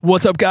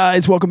What's up,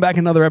 guys? Welcome back to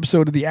another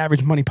episode of the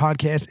Average Money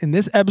Podcast. In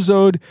this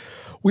episode,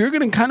 we're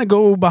going to kind of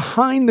go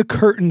behind the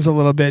curtains a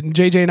little bit. And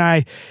JJ and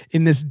I,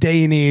 in this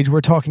day and age,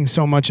 we're talking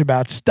so much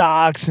about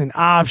stocks and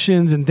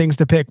options and things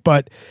to pick.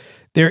 But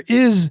there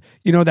is,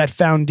 that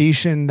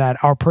foundation that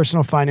our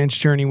personal finance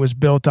journey was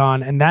built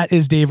on. And that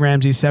is Dave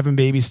Ramsey's 7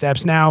 Baby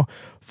Steps. Now,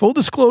 full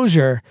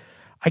disclosure,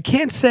 I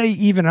can't say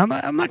even, I'm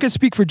not going to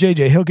speak for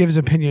JJ. He'll give his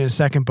opinion in a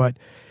second, but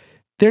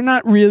they're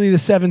not really the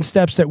 7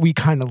 steps that we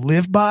kind of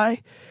live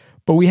by.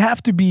 But we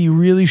have to be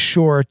really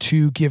sure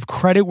to give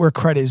credit where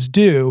credit is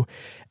due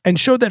and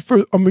show that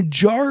for a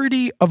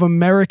majority of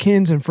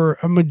Americans and for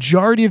a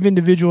majority of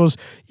individuals,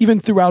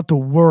 even throughout the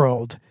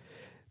world,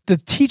 the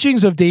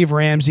teachings of Dave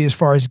Ramsey as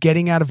far as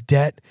getting out of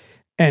debt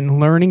and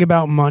learning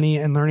about money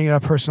and learning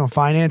about personal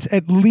finance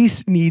at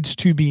least needs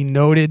to be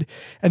noted.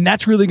 And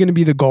that's really going to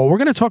be the goal. We're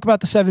going to talk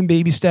about the 7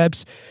 baby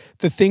steps,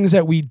 the things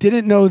that we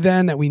didn't know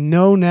then that we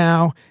know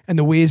now, and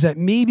the ways that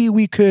maybe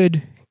we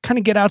could kind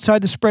of get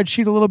outside the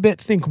spreadsheet a little bit,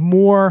 think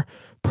more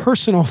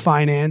personal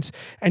finance,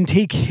 and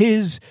take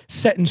his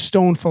set in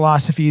stone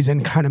philosophies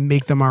and kind of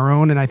make them our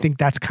own. And I think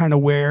that's kind of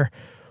where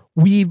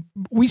we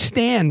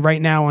stand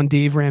right now on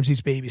Dave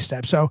Ramsey's baby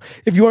steps. So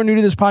if you are new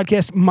to this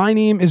podcast, my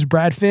name is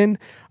Brad Finn.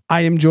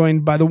 I am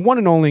joined by the one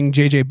and only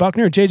JJ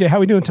Buckner. JJ, how are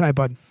we doing tonight,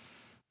 bud?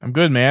 I'm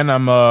good, man.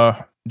 I'm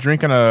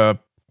drinking a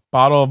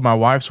bottle of my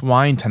wife's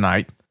wine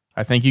tonight.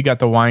 I think you got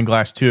the wine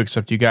glass too,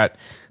 except you got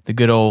the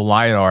good old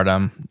light art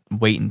I'm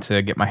waiting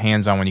to get my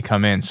hands on when you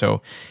come in.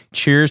 So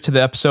cheers to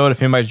the episode.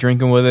 If anybody's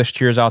drinking with us,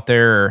 cheers out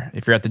there. Or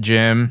if you're at the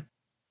gym,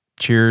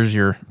 cheers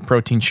your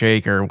protein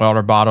shake or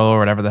water bottle or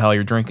whatever the hell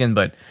you're drinking.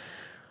 But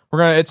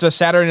it's a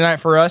Saturday night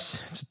for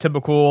us. It's a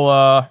typical,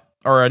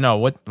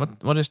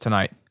 what is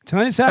tonight?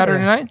 Tonight is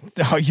Saturday night?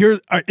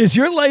 Oh, is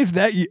your life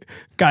that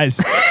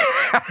guys,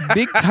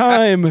 big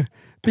time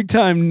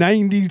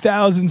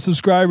 90,000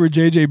 subscriber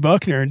JJ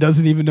Buckner and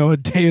doesn't even know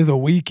what day of the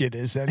week it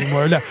is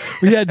anymore. No,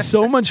 we had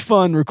so much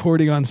fun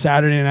recording on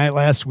Saturday night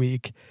last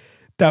week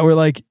that we're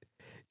like,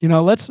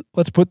 let's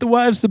put the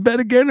wives to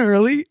bed again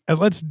early and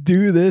let's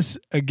do this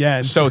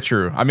again. So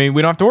true. I mean,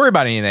 we don't have to worry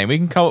about anything. We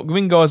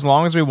can go as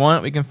long as we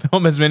want. We can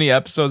film as many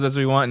episodes as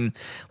we want.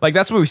 And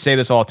that's why we say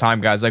this all the time,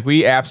 guys.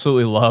 We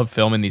absolutely love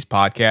filming these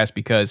podcasts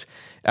because,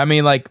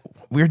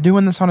 we're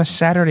doing this on a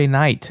Saturday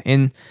night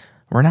and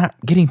we're not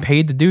getting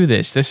paid to do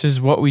this. This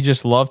is what we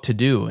just love to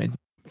do. And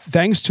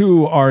thanks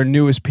to our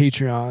newest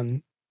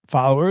Patreon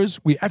followers,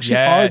 we actually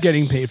are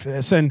getting paid for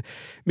this. And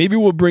maybe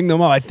we'll bring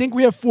them up. I think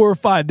we have 4 or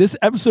 5. This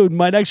episode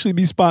might actually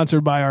be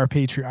sponsored by our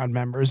Patreon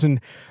members.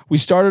 And we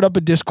started up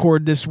a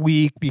Discord this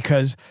week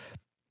because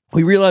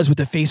we realized with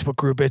the Facebook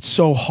group, it's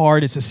so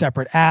hard. It's a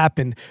separate app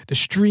and the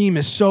stream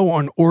is so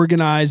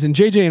unorganized. And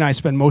JJ and I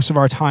spend most of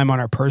our time on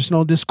our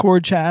personal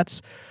Discord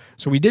chats.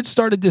 So we did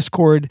start a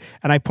Discord,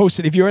 and I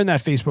posted, if you're in that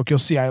Facebook, you'll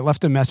see I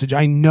left a message.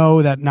 I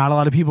know that not a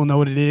lot of people know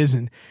what it is,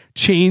 and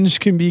change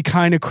can be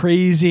kind of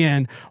crazy,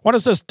 and what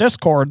is this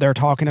Discord they're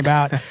talking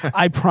about?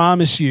 I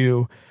promise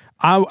you,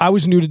 I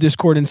was new to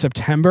Discord in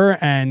September,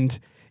 and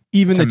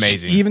even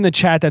the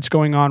chat that's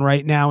going on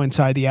right now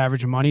inside the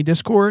Average Money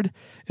Discord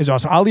is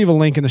awesome. I'll leave a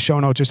link in the show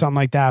notes or something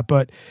like that.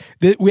 But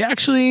we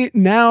actually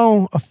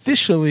now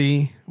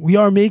officially we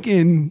are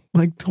making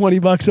like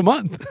 $20 a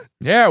month.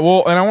 Yeah,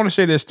 well, and I want to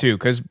say this too,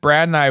 because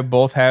Brad and I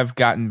both have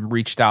gotten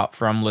reached out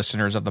from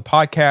listeners of the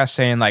podcast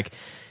saying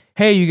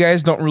hey, you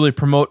guys don't really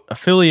promote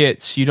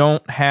affiliates. You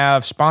don't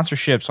have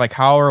sponsorships.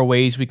 How are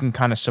ways we can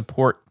kind of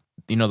support,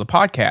 the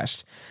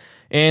podcast?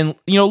 And,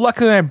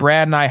 luckily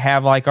Brad and I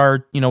have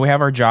our, we have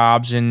our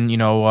jobs and,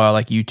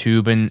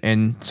 YouTube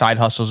and side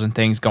hustles and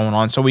things going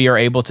on. So we are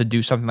able to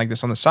do something like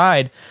this on the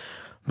side.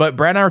 But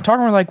Brad and I were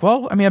talking, we're like,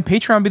 well, a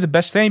Patreon would be the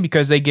best thing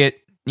because they get,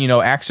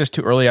 access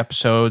to early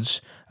episodes.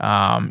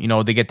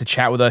 They get to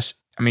chat with us.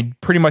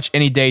 Pretty much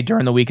any day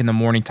during the week in the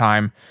morning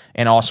time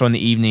and also in the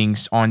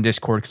evenings on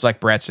Discord. Because like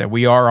Brad said,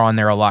 we are on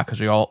there a lot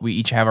because we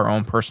each have our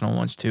own personal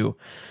ones too.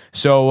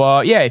 So,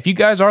 if you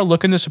guys are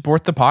looking to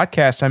support the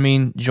podcast,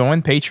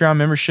 join Patreon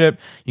membership.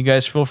 You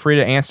guys feel free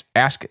to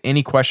ask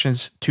any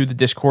questions to the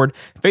Discord.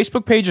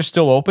 Facebook page is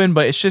still open,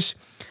 but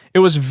it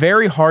was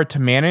very hard to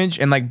manage.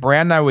 And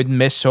Brad and I would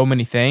miss so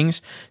many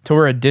things to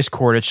where a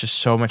Discord, it's just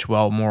so much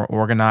more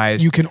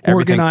organized. You can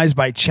organize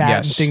by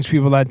chat and things,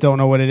 people that don't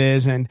know what it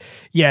is. And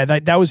yeah,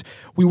 that was,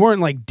 we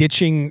weren't we're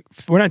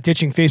not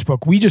ditching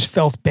Facebook. We just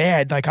felt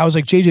bad. I was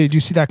like, JJ, did you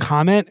see that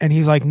comment? And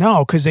he's like,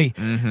 no, because they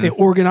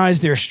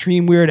organized their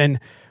stream weird. And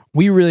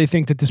we really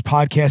think that this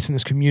podcast and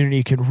this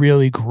community could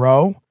really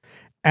grow.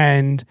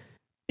 And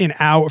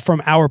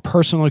from our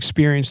personal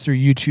experience through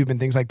YouTube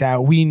and things like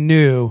that, we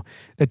knew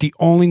that the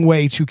only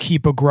way to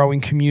keep a growing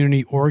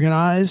community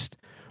organized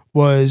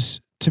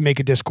was to make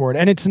a Discord.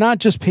 And it's not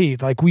just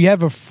paid. We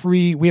have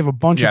a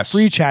bunch of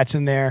free chats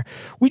in there.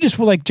 We just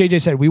were, like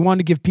JJ said, we wanted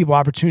to give people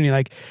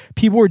opportunity.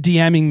 People were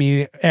DMing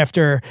me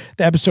after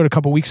the episode a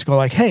couple weeks ago,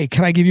 hey,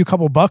 can I give you a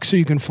couple bucks so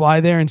you can fly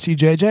there and see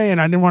JJ? And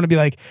I didn't want to be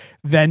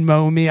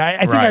Venmo me. I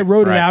think I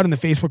wrote it out in the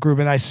Facebook group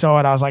and I saw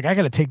it. I was like, I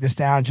got to take this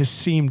down. It just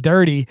seemed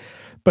dirty.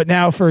 But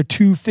now for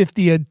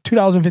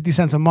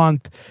 $2.50 a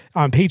month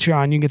on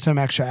Patreon, you can get some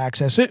extra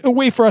access. A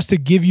way for us to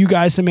give you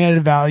guys some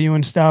added value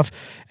and stuff,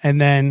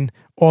 and then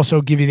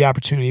also give you the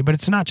opportunity. But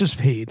it's not just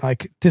paid.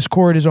 Like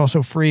Discord is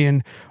also free,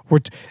 and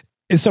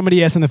as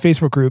somebody asked in the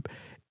Facebook group,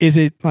 is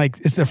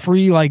the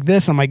free like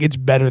this? I'm like, it's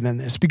better than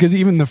this, because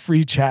even the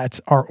free chats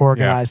are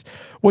organized.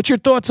 Yeah. What's your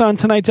thoughts on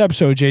tonight's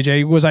episode,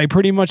 JJ? Was I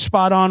pretty much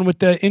spot on with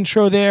the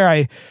intro there?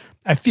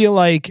 I feel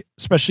like,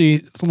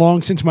 especially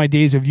long since my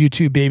days of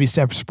YouTube Baby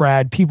Steps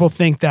Brad, people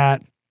think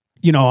that,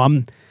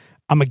 I'm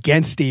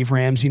against Dave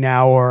Ramsey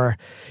now, or,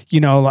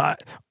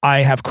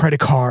 I have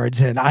credit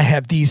cards and I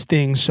have these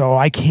things, so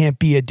I can't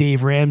be a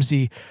Dave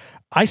Ramsey.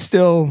 I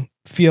still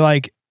feel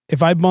like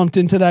if I bumped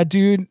into that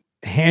dude,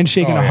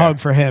 handshake and a hug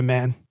for him,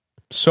 man.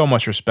 So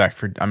much respect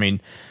for,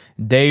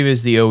 Dave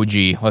is the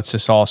OG. Let's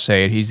just all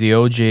say it. He's the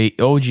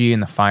OG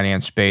in the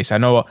finance space. I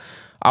know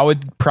I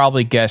would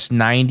probably guess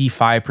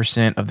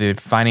 95% of the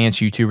finance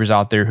YouTubers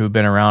out there who've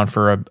been around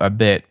for a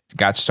bit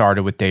got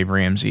started with Dave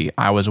Ramsey.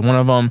 I was one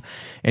of them,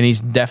 and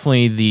he's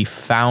definitely the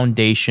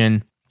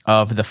foundation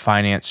of the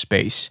finance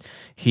space.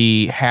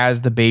 He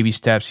has the baby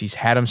steps. He's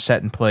had them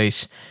set in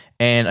place.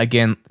 And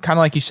again, kind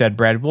of like you said,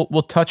 Brad,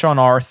 we'll touch on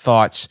our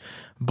thoughts.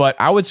 But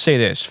I would say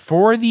this,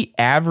 for the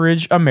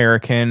average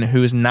American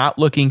who is not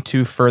looking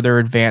to further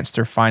advance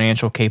their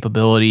financial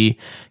capability,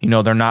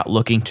 they're not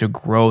looking to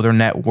grow their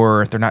net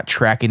worth, they're not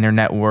tracking their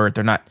net worth,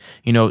 they're not,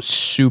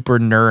 super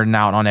nerding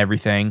out on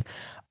everything.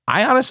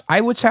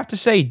 I would have to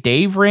say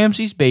Dave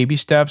Ramsey's baby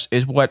steps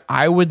is what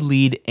I would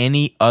lead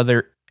any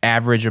other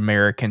average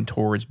American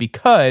towards,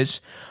 because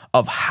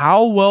of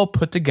how well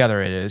put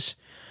together it is.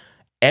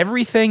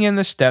 Everything in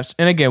the steps,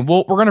 and again,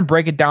 we're going to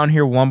break it down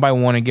here one by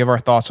one and give our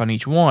thoughts on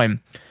each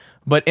one.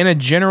 But in a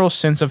general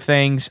sense of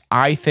things,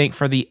 I think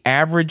for the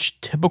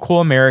average typical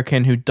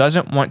American who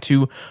doesn't want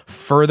to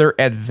further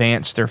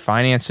advance their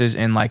finances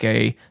in like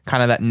a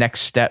kind of that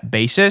next step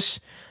basis,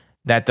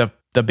 that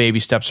the baby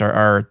steps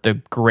are the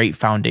great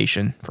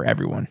foundation for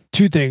everyone.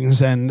 Two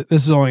things, and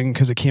this is only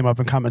because it came up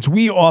in comments.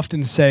 We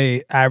often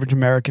say average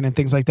American and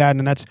things like that,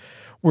 and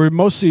we're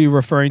mostly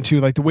referring to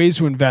like the ways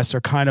to invest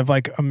are kind of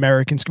like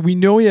Americans. We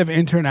know we have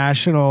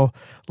international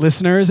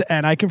listeners,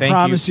 and I can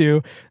promise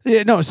you,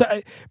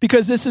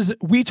 because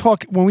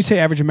when we say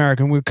average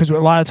American, because a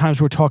lot of times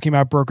we're talking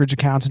about brokerage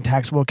accounts and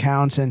taxable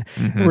accounts and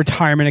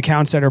retirement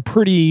accounts that are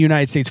pretty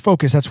United States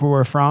focused. That's where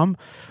we're from.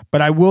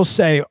 But I will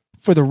say,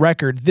 for the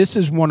record, this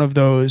is one of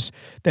those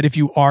that if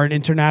you are an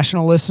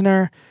international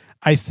listener,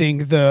 I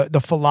think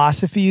the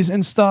philosophies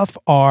and stuff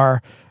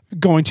are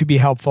going to be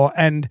helpful.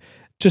 And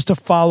just to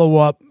follow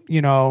up,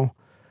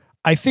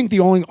 I think the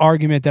only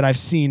argument that I've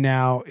seen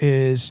now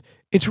is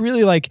it's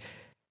really like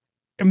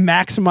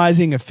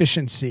maximizing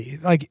efficiency.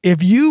 Like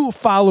if you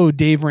follow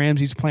Dave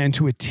Ramsey's plan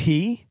to a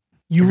T,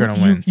 you're going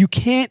to win. You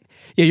can't.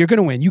 Yeah, you're going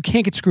to win. You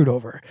can't get screwed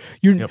over.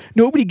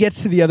 Nobody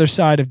gets to the other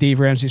side of Dave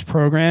Ramsey's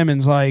program and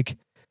is like,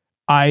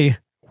 I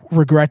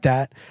regret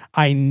that.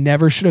 I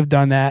never should have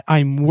done that.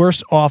 I'm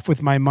worse off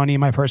with my money and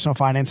my personal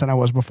finance than I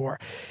was before.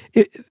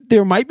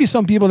 There might be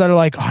some people that are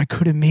like, I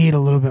could have made a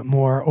little bit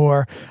more,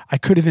 or I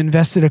could have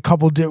invested a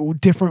couple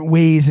different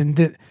ways.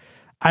 And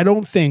I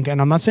don't think, and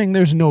I'm not saying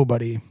there's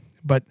nobody,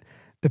 but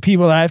the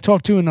people that I've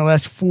talked to in the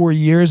last 4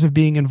 years of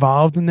being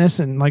involved in this,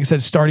 and like I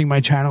said, starting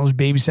my channel as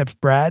Baby Steps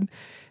Brad,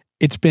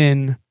 it's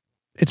been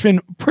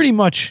pretty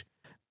much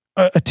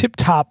a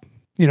tip-top,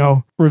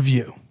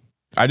 review.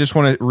 I just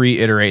want to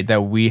reiterate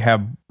that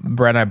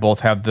Brad and I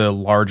both have the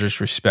largest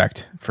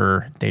respect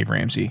for Dave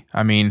Ramsey.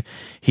 I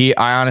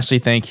honestly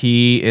think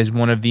he is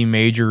one of the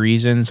major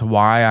reasons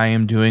why I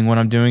am doing what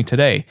I'm doing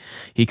today.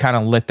 He kind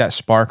of lit that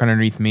spark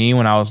underneath me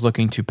when I was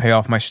looking to pay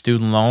off my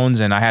student loans,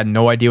 and I had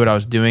no idea what I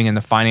was doing in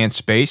the finance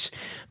space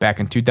back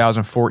in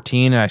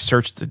 2014. And I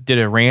did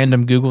a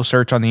random Google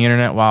search on the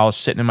internet while I was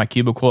sitting in my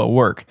cubicle at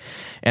work.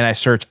 And I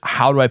searched,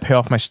 how do I pay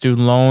off my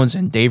student loans?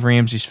 And Dave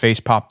Ramsey's face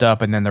popped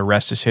up, and then the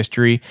rest is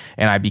history.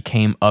 And I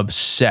became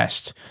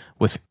obsessed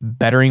with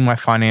bettering my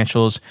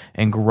financials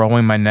and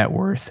growing my net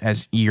worth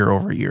as year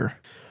over year.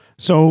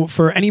 So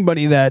for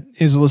anybody that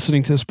is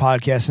listening to this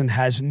podcast and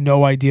has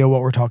no idea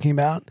what we're talking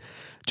about,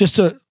 just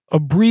a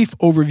brief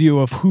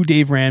overview of who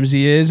Dave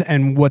Ramsey is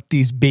and what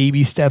these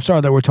baby steps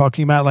are that we're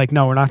talking about. Like,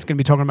 no, we're not going to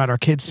be talking about our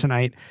kids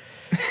tonight.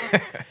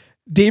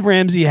 Dave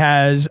Ramsey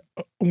has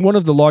one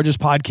of the largest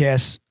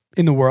podcasts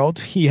in the world.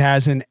 He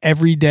has an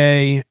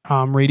everyday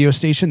radio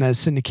station that's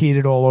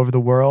syndicated all over the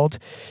world.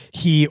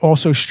 He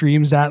also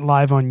streams that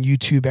live on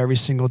YouTube every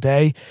single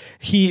day.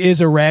 He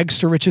is a rags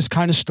to riches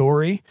kind of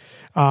story.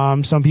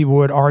 Some people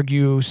would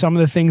argue some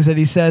of the things that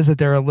he says that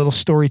they're a little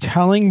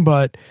storytelling,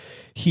 but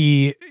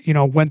he,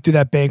 went through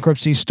that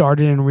bankruptcy,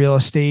 started in real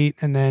estate,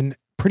 and then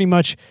pretty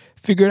much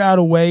figured out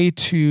a way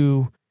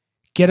to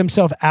get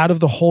himself out of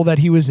the hole that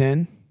he was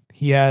in.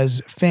 He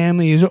has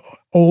family. He's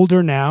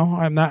older now.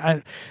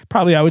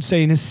 I would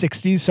say in his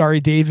 60s. Sorry,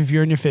 Dave, if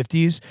you're in your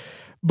 50s.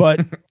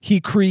 But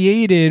he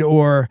created,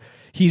 or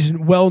he's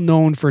well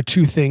known for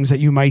two things that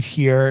you might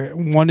hear.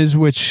 One is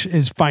which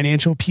is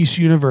Financial Peace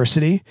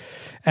University.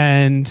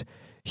 And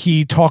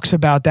he talks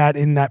about that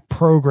in that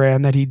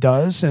program that he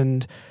does.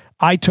 And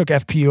I took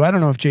FPU. I don't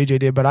know if JJ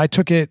did, but I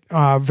took it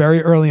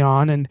very early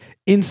on. And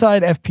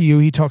inside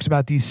FPU, he talks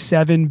about these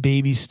 7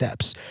 baby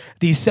steps,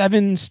 these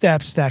 7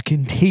 steps that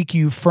can take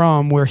you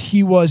from where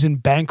he was in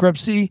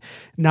bankruptcy,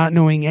 not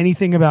knowing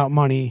anything about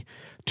money,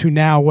 to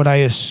now what I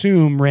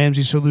assume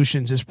Ramsey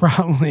Solutions is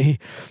probably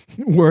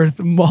worth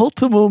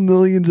multiple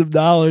millions of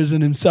dollars,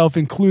 and himself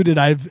included.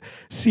 I've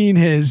seen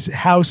his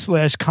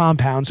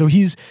house/compound. So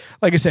he's,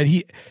 like I said,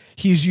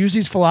 he's used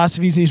these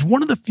philosophies, and he's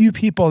one of the few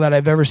people that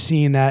I've ever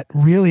seen that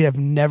really have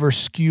never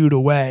skewed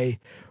away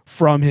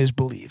from his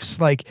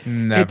beliefs. Like,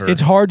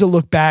 it's hard to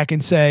look back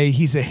and say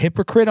he's a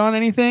hypocrite on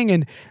anything,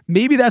 and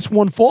maybe that's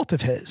one fault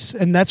of his.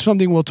 And that's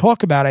something we'll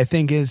talk about, I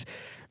think, is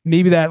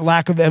maybe that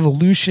lack of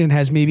evolution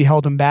has maybe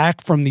held him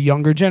back from the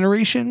younger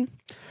generation.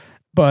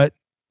 But,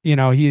 you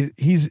know,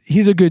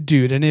 he's a good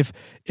dude. And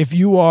if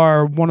you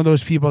are one of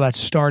those people that's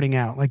starting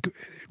out, like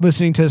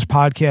listening to this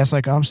podcast,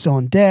 like, I'm still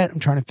in debt, I'm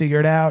trying to figure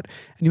it out,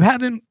 and you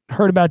haven't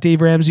heard about Dave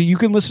Ramsey, you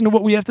can listen to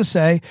what we have to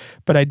say,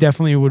 but I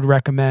definitely would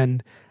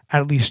recommend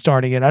at least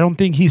starting it. I don't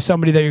think he's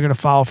somebody that you're going to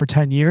follow for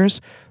 10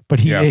 years, but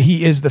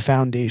he is the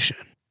foundation.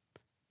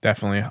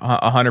 Definitely.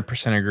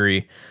 100%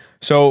 agree.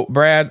 So,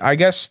 Brad, I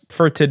guess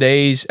for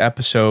today's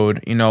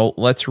episode, you know,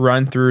 let's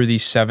run through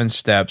these 7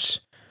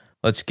 steps.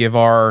 Let's give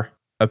our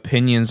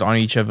opinions on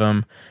each of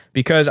them,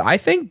 because I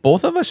think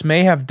both of us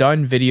may have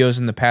done videos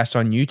in the past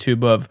on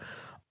YouTube of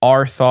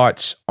our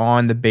thoughts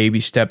on the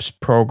Baby Steps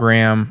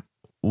program,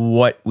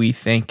 what we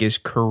think is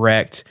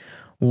correct,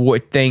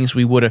 what things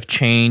we would have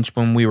changed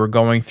when we were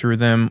going through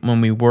them,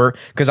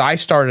 because I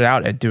started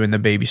out at doing the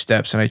baby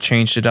steps and I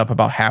changed it up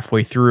about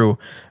halfway through,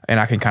 and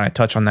I can kind of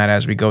touch on that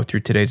as we go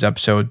through today's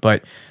episode.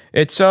 But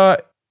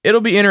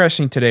it'll be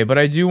interesting today. But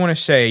I do want to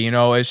say, you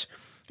know, as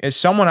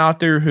someone out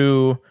there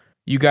who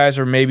you guys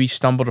are maybe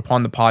stumbled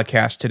upon the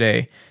podcast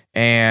today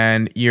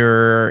and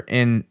you're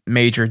in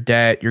major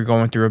debt, you're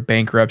going through a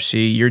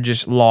bankruptcy, you're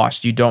just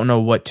lost, you don't know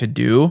what to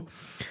do,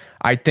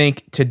 I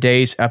think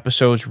today's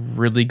episode is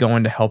really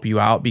going to help you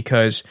out,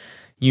 because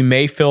you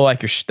may feel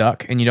like you're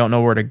stuck and you don't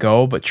know where to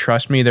go, but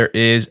trust me, there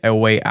is a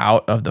way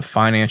out of the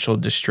financial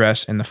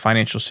distress and the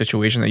financial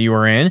situation that you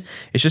are in.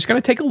 It's just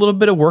going to take a little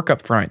bit of work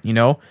up front. You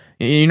know,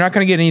 you're not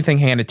going to get anything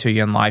handed to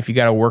you in life. You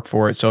got to work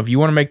for it. So if you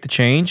want to make the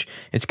change,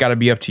 it's got to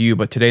be up to you.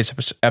 But today's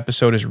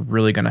episode is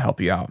really going to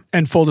help you out.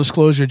 And full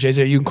disclosure,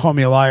 JJ, you can call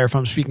me a liar if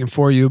I'm speaking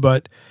for you,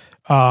 but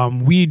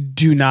we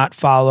do not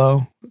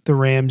follow the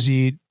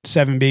Ramsey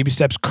 7 baby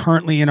steps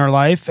currently in our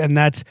life. And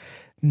that's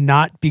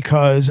not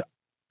because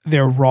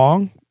they're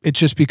wrong. It's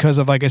just because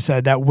of, like I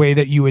said, that way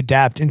that you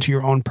adapt into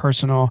your own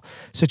personal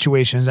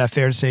situation. Is that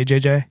fair to say,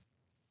 JJ?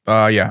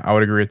 Yeah, I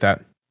would agree with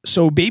that.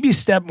 So baby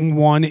step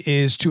 1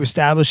 is to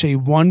establish a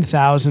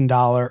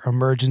 $1,000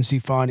 emergency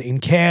fund in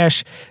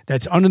cash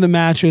that's under the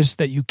mattress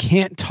that you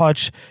can't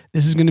touch.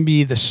 This is going to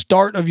be the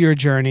start of your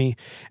journey.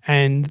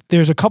 And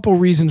there's a couple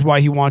reasons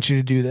why he wants you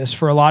to do this.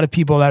 For a lot of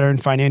people that are in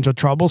financial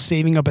trouble,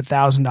 saving up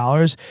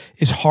 $1,000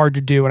 is hard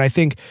to do. And I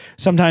think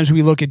sometimes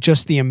we look at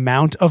just the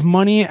amount of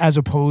money as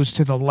opposed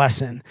to the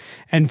lesson.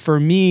 And for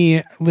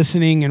me,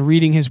 listening and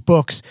reading his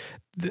books,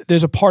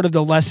 there's a part of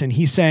the lesson.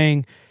 He's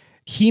saying,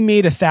 he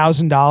made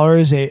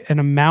 $1,000 an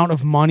amount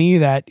of money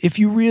that if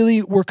you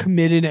really were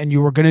committed and you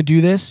were going to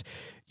do this,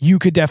 you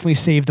could definitely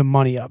save the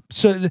money up.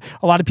 So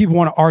a lot of people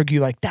want to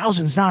argue like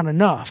 $1,000's not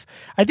enough.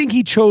 I think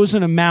he chose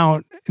an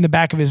amount in the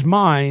back of his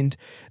mind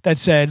that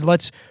said,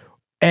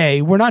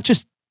 we're not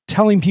just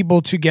telling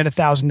people to get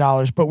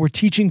 $1,000, but we're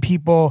teaching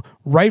people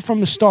right from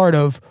the start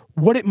of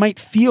what it might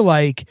feel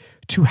like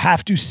to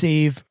have to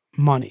save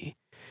money.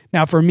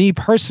 Now, for me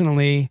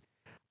personally,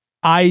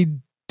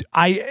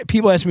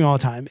 people ask me all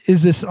the time,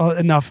 is this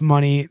enough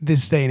money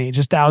this day and age?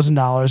 Is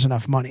 $1,000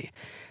 enough money?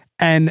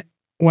 And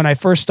when I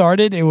first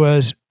started, it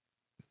was,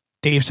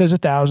 Dave says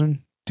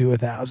 1,000, do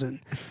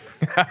 1,000.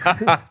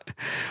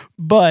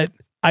 But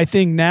I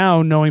think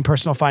now, knowing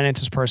personal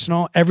finance is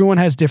personal, everyone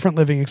has different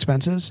living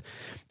expenses.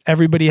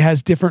 Everybody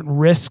has different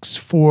risks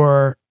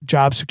for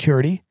job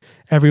security.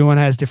 Everyone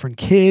has different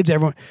kids.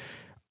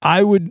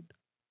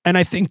 And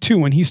I think too,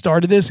 when he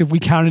started this, if we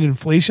counted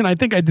inflation, I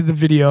think I did the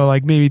video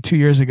like maybe 2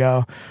 years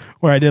ago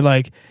where I did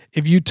like,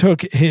 if you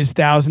took his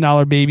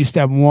 $1,000 baby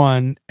step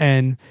 1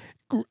 and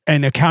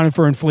accounted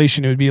for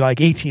inflation, it would be like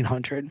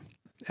 $1,800.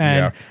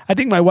 And I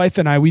think my wife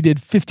and I, we did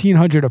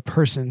 $1,500 a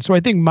person. So I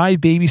think my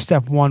baby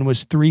step 1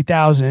 was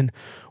 $3,000,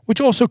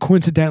 which also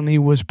coincidentally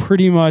was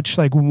pretty much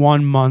like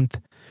 1 month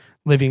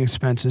living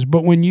expenses.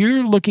 But when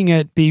you're looking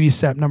at baby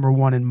step number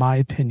 1, in my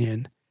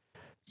opinion,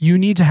 you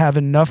need to have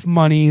enough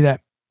money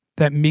that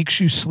makes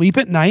you sleep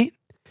at night,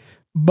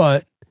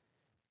 but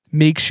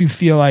makes you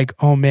feel like,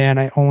 oh man,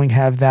 I only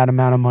have that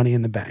amount of money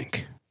in the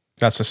bank.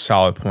 That's a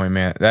solid point,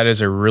 man. That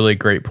is a really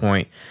great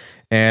point.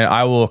 And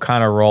I will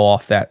kind of roll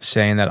off that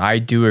saying that I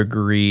do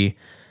agree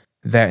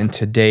that in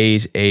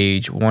today's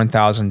age,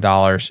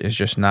 $1,000 is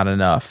just not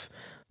enough.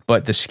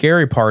 But the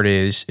scary part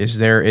is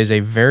there is a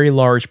very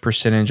large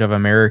percentage of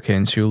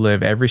Americans who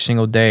live every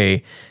single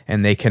day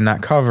and they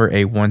cannot cover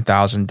a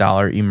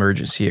 $1,000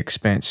 emergency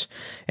expense.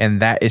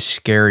 And that is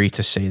scary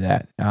to say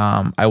that.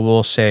 I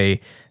will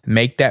say,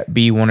 make that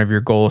be one of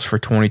your goals for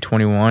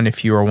 2021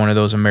 if you are one of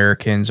those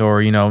Americans,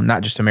 or,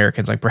 not just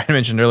Americans, like Brad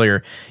mentioned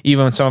earlier,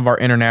 even some of our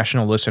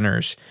international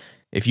listeners.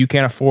 If you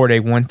can't afford a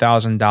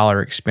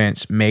 $1,000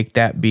 expense, make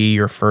that be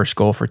your first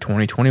goal for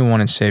 2021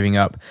 and saving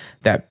up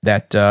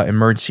that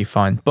emergency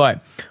fund.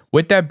 But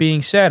with that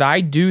being said,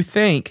 I do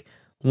think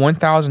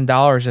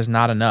 $1,000 is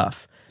not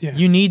enough. Yeah.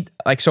 You need,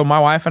 so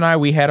my wife and I,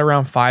 we had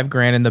around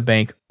 $5,000 in the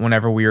bank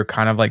whenever we were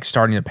kind of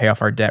starting to pay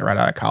off our debt right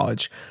out of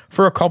college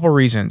for a couple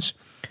reasons.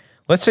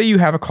 Let's say you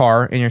have a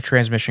car and your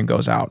transmission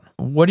goes out.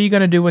 What are you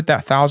going to do with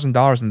that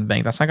 $1,000 in the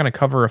bank? That's not going to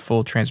cover a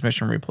full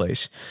transmission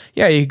replace.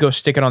 Yeah, you can go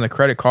stick it on the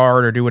credit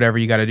card or do whatever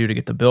you got to do to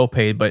get the bill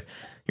paid, but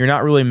you're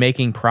not really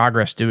making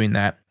progress doing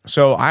that.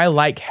 So I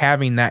like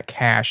having that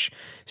cash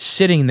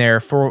sitting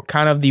there for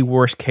kind of the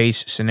worst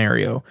case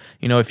scenario.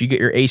 If you get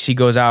your AC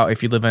goes out,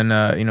 if you live in,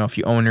 if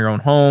you own your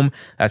own home,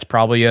 that's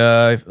probably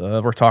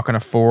we're talking a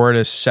 $4,000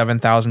 to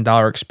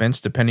 $7,000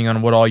 expense, depending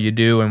on what all you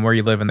do and where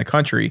you live in the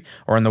country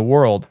or in the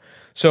world.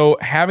 So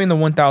having the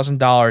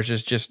 $1,000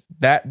 is just,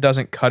 that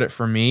doesn't cut it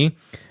for me.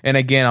 And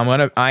again,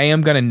 I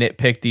am gonna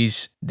nitpick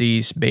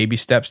these baby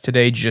steps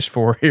today just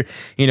for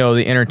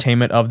the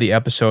entertainment of the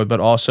episode, but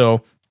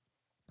also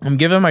I'm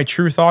giving my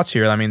true thoughts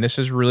here. I mean, this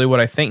is really what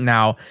I think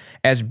now,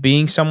 as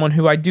being someone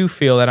who I do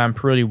feel that I'm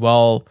pretty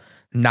well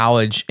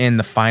knowledge in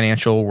the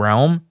financial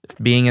realm,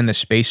 being in the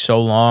space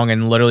so long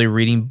and literally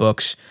reading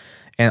books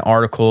and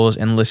articles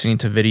and listening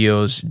to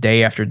videos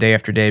day after day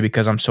after day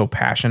because I'm so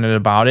passionate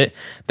about it,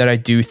 that I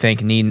do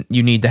think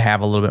you need to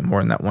have a little bit more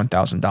than that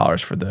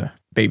 $1,000 for the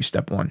baby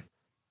step one.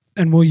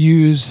 And we'll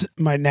use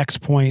my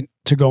next point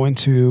to go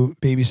into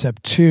baby step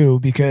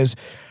 2, because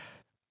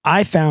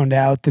I found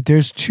out that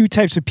there's 2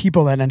 types of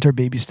people that enter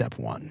baby step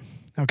 1.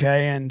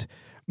 Okay. And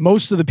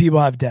most of the people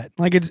have debt.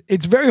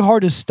 It's very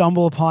hard to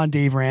stumble upon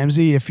Dave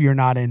Ramsey if you're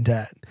not in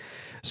debt.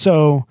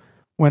 So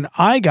when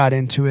I got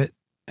into it,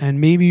 and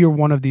maybe you're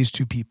one of these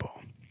 2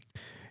 people,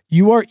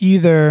 you are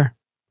either,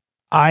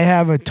 I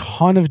have a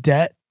ton of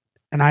debt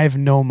and I have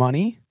no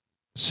money,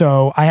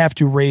 so I have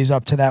to raise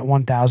up to that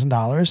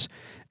 $1,000,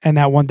 and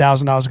that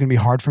 $1,000 is going to be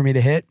hard for me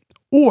to hit.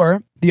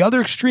 Or the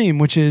other extreme,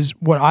 which is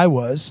what I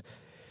was,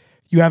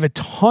 you have a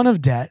ton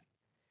of debt,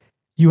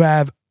 you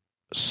have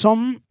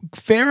some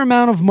fair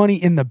amount of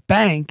money in the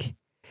bank,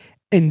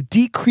 and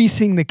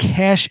decreasing the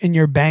cash in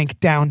your bank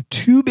down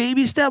to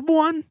baby step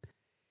 1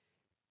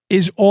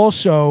 is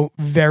also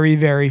very,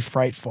 very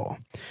frightful.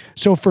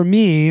 So for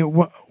me,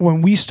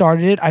 when we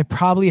started it, I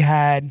probably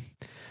had,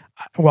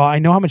 I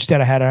know how much debt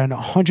I had. I had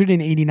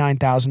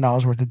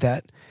 $189,000 worth of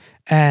debt.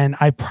 And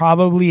I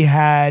probably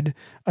had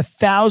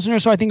 $1,000 or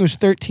so, I think it was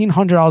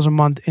 $1,300 a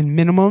month in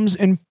minimums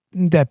and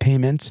debt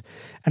payments.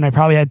 And I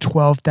probably had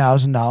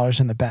 $12,000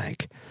 in the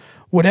bank.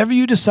 Whatever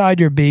you decide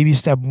your baby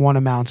step 1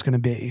 amount's going to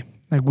be,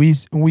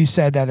 we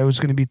said that it was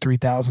going to be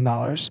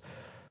 $3,000.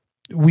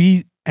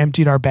 We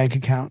emptied our bank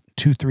account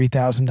to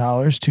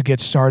 $3,000 to get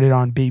started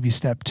on baby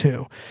step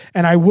 2.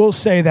 And I will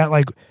say that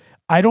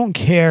I don't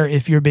care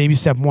if your baby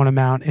step 1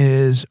 amount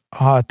is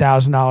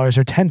 $1,000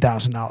 or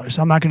 $10,000.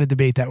 I'm not going to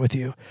debate that with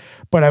you.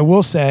 But I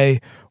will say,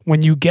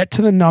 when you get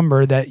to the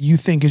number that you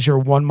think is your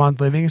 1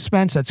 month living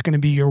expense, that's going to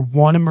be your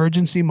 1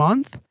 emergency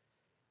month,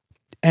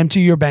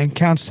 empty your bank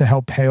accounts to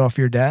help pay off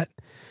your debt.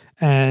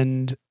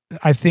 And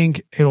I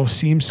think it'll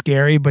seem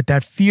scary, but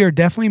that fear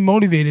definitely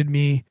motivated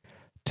me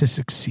to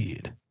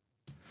succeed.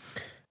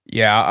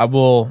 Yeah,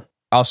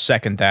 I'll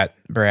second that,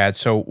 Brad.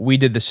 So we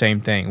did the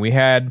same thing. We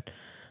had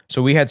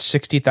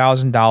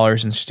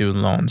 $60,000 in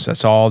student loans.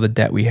 That's all the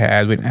debt we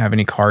had. We didn't have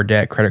any car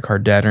debt, credit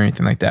card debt, or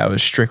anything like that. It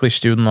was strictly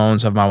student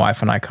loans of my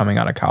wife and I coming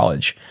out of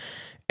college.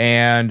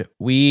 And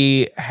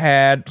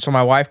so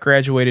my wife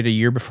graduated a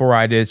year before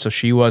I did, so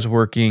she was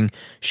working.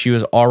 She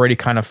was already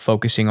kind of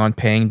focusing on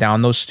paying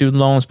down those student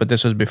loans, but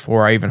this was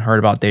before I even heard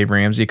about Dave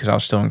Ramsey because I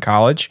was still in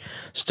college,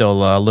 still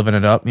living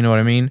it up, you know what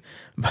I mean?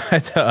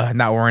 But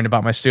not worrying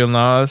about my student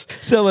loans.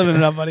 Still living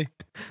it up, buddy.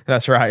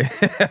 That's right.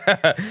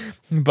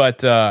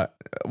 But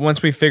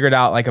once we figured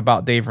out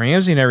about Dave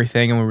Ramsey and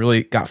everything, and we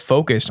really got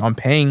focused on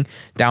paying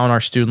down our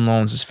student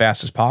loans as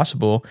fast as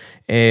possible,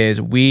 is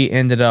we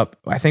ended up,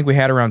 I think we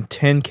had around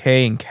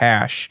 $10K in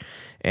cash,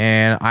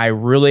 and I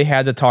really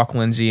had to talk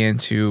Lindsay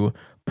into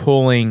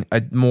pulling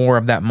more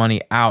of that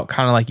money out,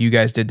 kind of like you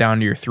guys did down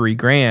to your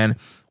 $3,000.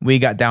 We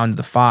got down to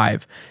the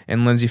 $5,000,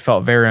 and Lindsay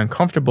felt very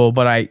uncomfortable,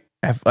 but I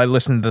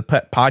listened to the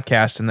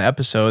podcast and the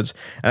episodes,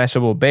 and I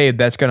said, well, babe,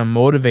 that's going to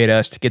motivate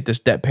us to get this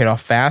debt paid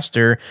off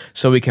faster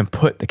so we can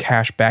put the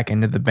cash back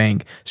into the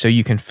bank so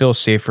you can feel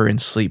safer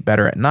and sleep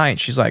better at night.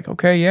 She's like,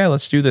 okay, yeah,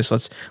 let's do this.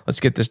 Let's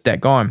get this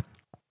debt going.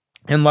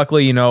 And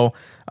luckily,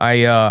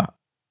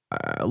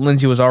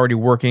 Lindsay was already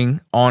working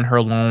on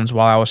her loans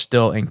while I was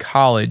still in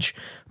college,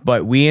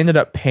 but we ended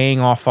up paying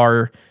off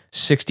our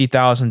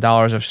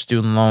 $60,000 of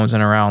student loans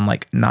in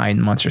around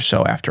 9 months or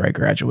so after I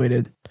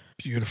graduated.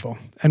 Beautiful.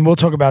 And we'll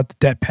talk about the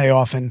debt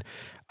payoff. And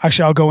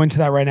actually, I'll go into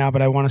that right now,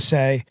 but I want to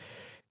say,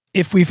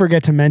 if we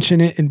forget to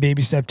mention it in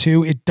baby step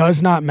 2, it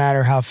does not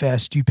matter how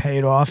fast you pay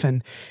it off.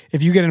 And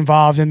if you get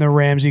involved in the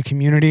Ramsey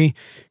community,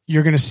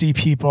 you're going to see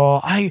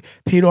people, I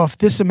paid off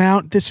this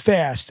amount this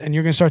fast. And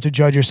you're going to start to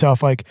judge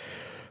yourself like,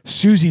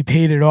 Susie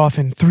paid it off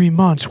in 3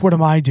 months. What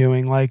am I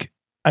doing? Like,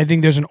 I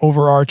think there's an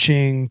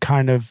overarching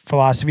kind of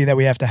philosophy that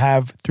we have to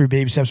have through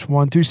baby steps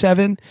 1 through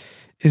 7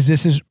 is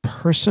this is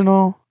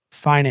personal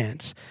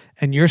finance.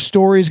 And your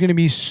story is going to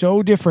be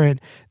so different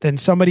than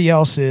somebody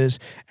else's.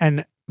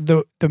 And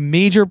the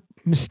major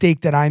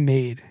mistake that I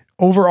made,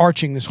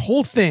 overarching this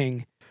whole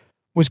thing,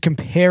 was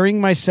comparing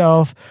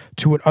myself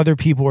to what other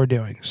people were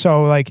doing.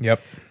 So like,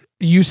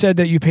 you said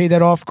that you paid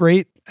that off,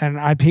 great. And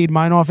I paid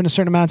mine off in a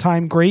certain amount of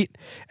time, great.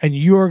 And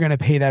you're going to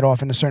pay that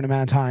off in a certain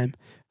amount of time.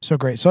 So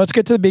great. So let's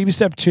get to the baby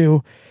step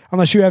 2,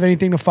 unless you have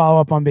anything to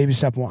follow up on baby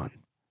step 1.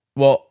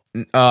 Well,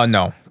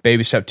 no.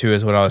 Baby step 2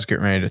 is what I was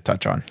getting ready to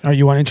touch on.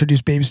 You want to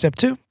introduce baby step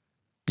 2?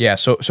 Yeah,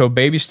 so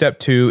baby step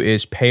 2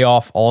 is pay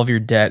off all of your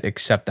debt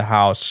except the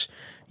house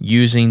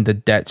using the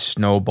debt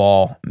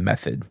snowball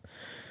method.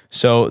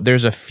 So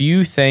there's a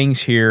few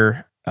things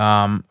here.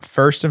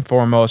 First and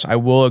foremost, I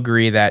will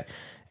agree that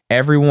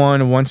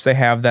everyone, once they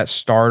have that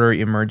starter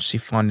emergency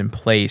fund in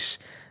place,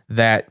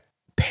 that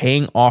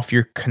paying off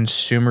your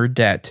consumer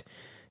debt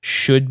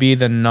should be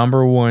the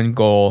number one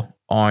goal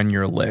on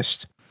your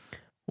list.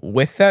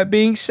 With that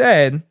being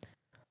said,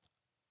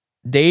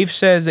 Dave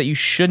says that you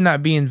should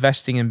not be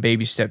investing in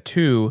baby step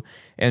 2.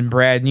 And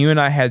Brad, you and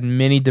I had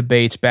many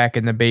debates back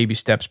in the baby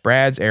steps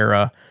Brad's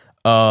era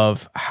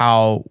of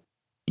how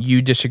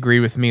you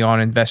disagreed with me on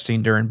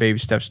investing during baby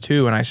steps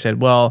 2. And I said,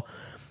 well,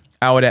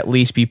 I would at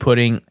least be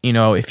putting,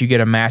 if you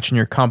get a match in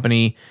your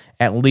company,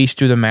 at least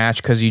do the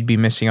match because you'd be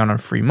missing out on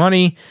free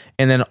money.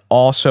 And then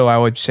also I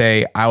would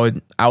say I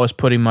was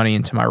putting money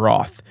into my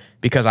Roth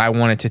because I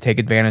wanted to take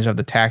advantage of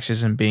the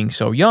taxes and being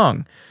so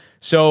young.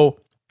 So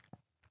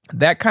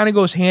that kind of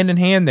goes hand in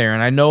hand there.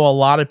 And I know a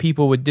lot of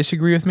people would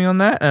disagree with me on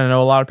that. And I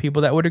know a lot of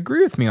people that would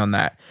agree with me on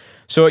that.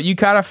 So you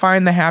got to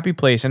find the happy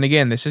place. And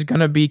again, this is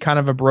going to be kind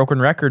of a broken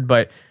record,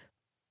 but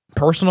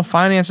personal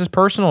finance is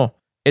personal.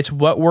 It's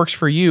what works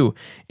for you.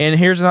 And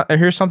here's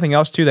something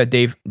else too that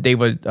Dave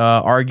would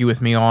argue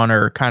with me on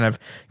or kind of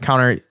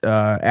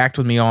act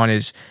with me on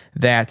is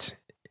that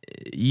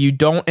you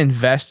don't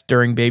invest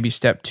during baby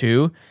step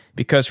 2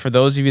 because for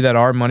those of you that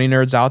are money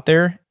nerds out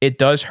there, it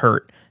does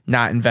hurt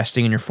not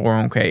investing in your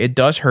 401k. It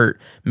does hurt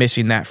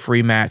missing that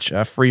free match,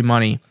 free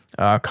money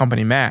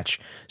company match.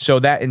 So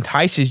that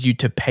entices you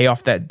to pay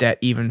off that debt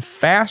even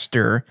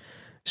faster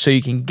so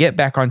you can get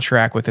back on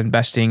track with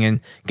investing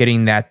and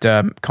getting that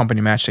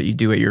company match that you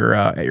do at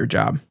your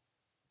job.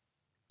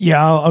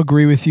 Yeah, I'll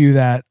agree with you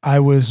that I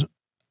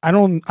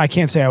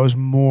can't say I was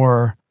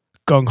more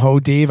gung-ho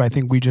Dave. I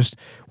think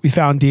we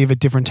found Dave at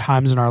different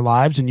times in our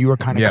lives, and you were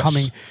kind of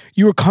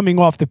coming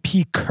off the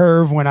peak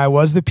curve when I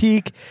was the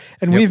peak.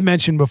 And we've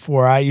mentioned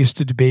before, I used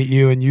to debate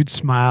you and you'd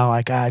smile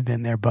like, I've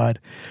been there, bud.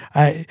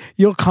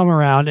 You'll come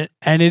around,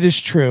 and it is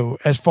true.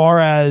 As far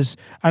as,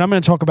 and I'm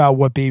going to talk about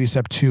what baby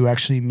step 2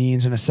 actually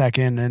means in a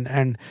second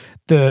and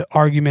the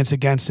arguments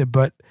against it,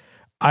 but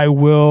I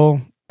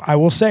will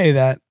say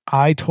that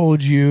I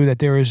told you that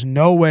there is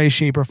no way,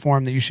 shape, or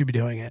form that you should be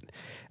doing it.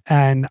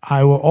 And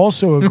I will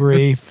also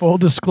agree, full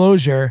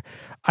disclosure,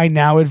 I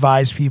now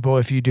advise people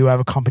if you do have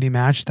a company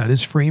match, that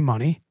is free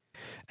money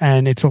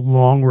and it's a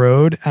long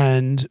road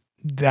and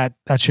that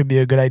should be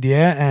a good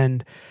idea.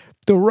 And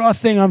the Roth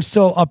thing, I'm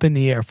still up in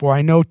the air for.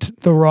 I know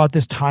the Roth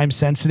is time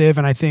sensitive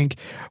and I think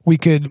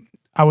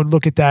I would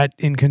look at that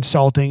in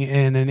consulting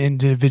in an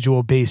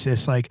individual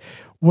basis. Like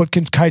what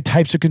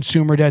types of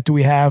consumer debt do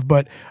we have?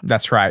 But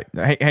that's right.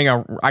 Hang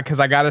on. Cause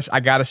I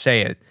gotta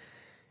say it.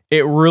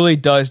 It really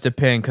does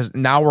depend because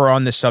now we're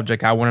on this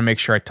subject. I want to make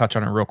sure I touch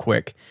on it real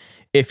quick.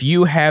 If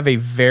you have a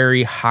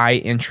very high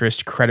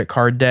interest credit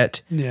card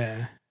debt,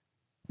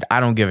 I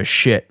don't give a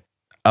shit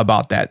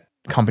about that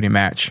company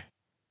match.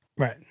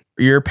 Right.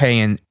 You're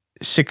paying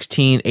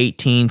 16,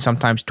 18,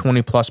 sometimes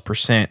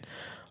 20+%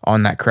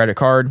 on that credit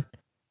card.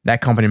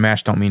 That company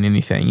match don't mean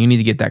anything. You need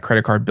to get that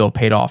credit card bill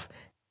paid off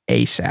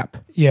ASAP.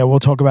 Yeah, we'll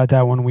talk about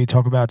that when we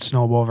talk about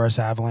snowball versus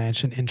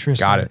avalanche and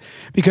interest. Got it.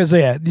 Because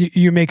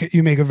you make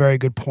a very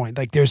good point.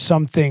 Like there's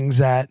some things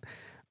that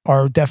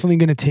are definitely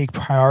going to take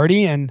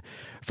priority. And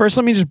first,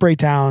 let me just break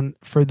down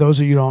for those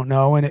of you who don't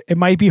know, and it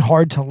might be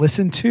hard to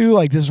listen to.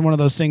 Like this is one of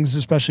those things,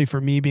 especially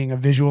for me being a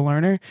visual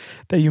learner,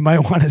 that you might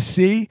want to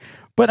see.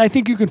 But I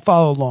think you can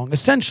follow along.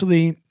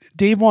 Essentially,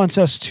 Dave wants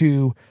us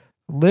to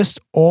list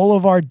all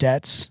of our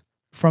debts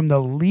from the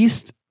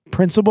least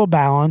principal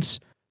balance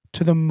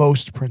to the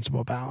most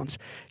principal balance.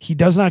 He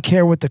does not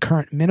care what the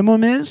current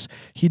minimum is.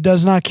 He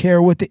does not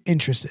care what the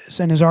interest is.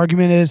 And his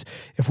argument is,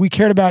 if we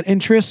cared about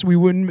interest,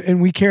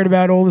 and we cared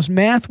about all this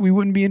math, we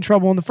wouldn't be in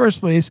trouble in the first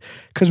place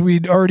because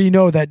we'd already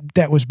know that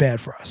debt was bad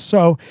for us.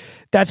 So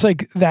that's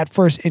like that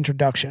first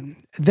introduction.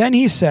 Then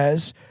he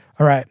says,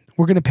 all right,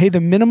 We're going to pay the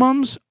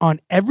minimums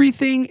on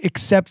everything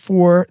except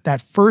for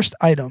that first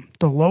item,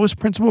 the lowest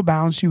principal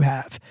balance you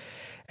have.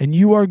 And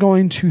you are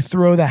going to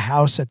throw the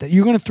house at that.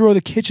 You're going to throw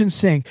the kitchen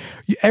sink.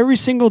 Every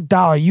single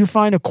dollar, you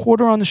find a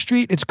quarter on the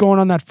street, it's going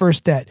on that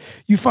first debt.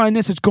 You find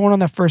this, it's going on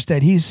that first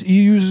debt. He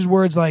uses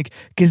words like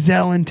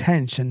gazelle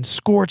intention,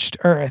 scorched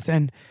earth.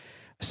 And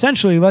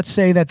essentially, let's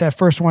say that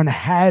first one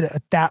had a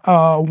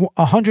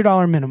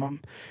 $100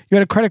 minimum. You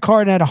had a credit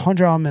card and had a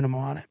 $100 minimum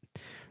on it.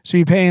 So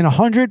you're paying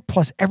 $100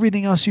 plus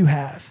everything else you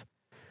have.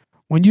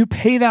 When you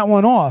pay that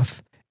one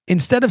off,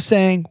 instead of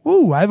saying,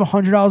 "Ooh, I have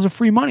 $100 of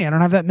free money. I don't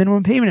have that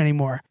minimum payment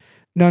anymore."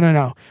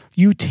 No.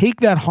 You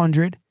take that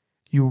 100,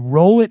 you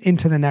roll it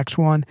into the next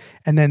one,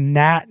 and then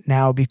that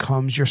now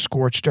becomes your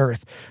scorched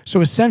earth.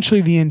 So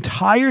essentially, the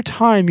entire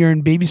time you're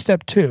in baby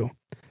step 2,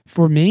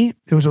 for me,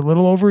 it was a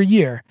little over a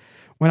year.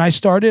 When I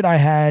started, I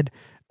had,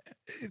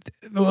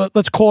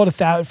 let's call it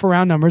for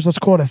round numbers, let's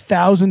call it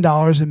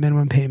 $1,000 in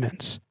minimum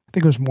payments. I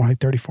think it was more like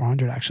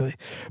 3,400 actually,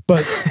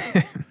 but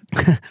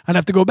I'd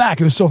have to go back.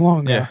 It was so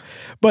long ago. Yeah.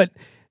 But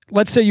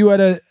let's say you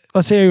have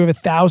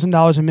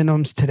 $1,000 in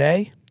minimums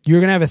today. You're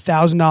going to have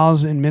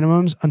 $1,000 in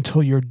minimums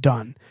until you're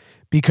done,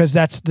 because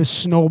that's the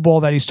snowball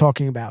that he's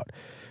talking about.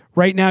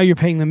 Right now you're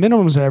paying the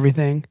minimums of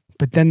everything,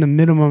 but then the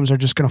minimums are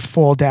just going to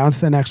fall down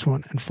to the next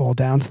one and fall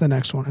down to the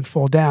next one and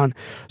fall down.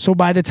 So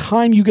by the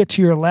time you get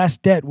to your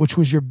last debt, which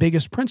was your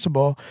biggest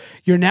principal,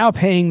 you're now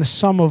paying the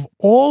sum of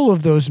all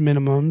of those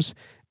minimums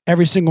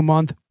every single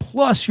month,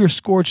 plus your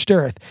scorched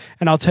earth.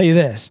 And I'll tell you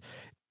this,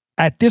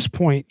 at this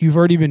point, you've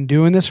already been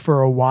doing this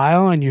for a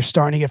while and you're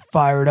starting to get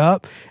fired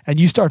up and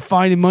you start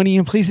finding money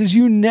in places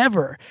you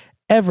never,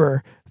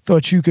 ever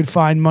thought you could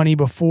find money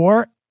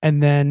before.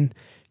 And then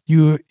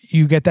you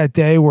get that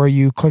day where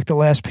you click the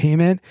last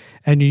payment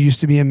and you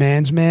used to be a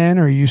man's man,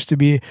 or you used to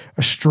be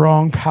a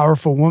strong,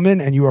 powerful woman,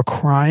 and you are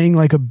crying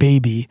like a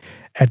baby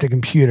at the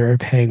computer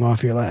paying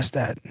off your last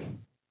debt.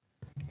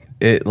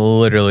 It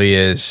literally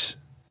is.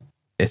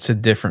 It's a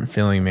different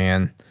feeling,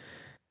 man.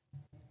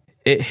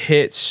 It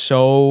hits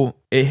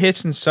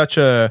in such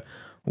a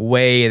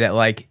way that,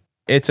 like,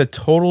 it's a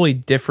totally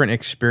different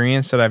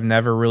experience that I've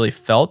never really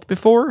felt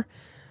before.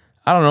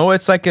 I don't know.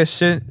 It's like a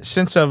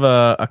sense of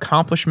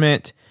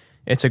accomplishment.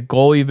 It's a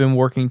goal you've been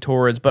working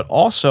towards, but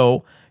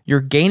also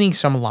you're gaining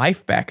some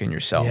life back in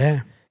yourself.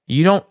 Yeah.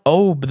 You don't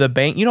owe the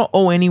bank. You don't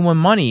owe anyone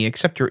money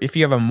except if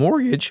you have a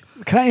mortgage.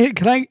 Can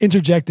I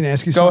interject and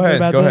ask you something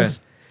about this?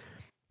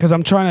 Because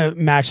I'm trying to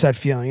match that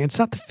feeling. It's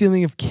not the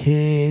feeling of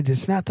kids.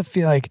 It's not the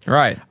feel like...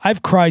 Right.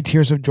 I've cried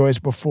tears of joy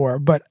before,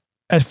 but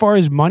as far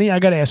as money, I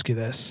got to ask you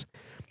this.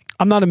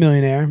 I'm not a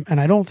millionaire, and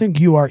I don't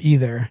think you are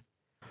either.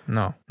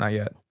 No, not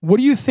yet. What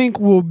do you think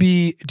will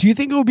be... Do you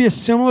think it will be a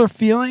similar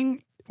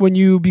feeling when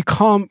you get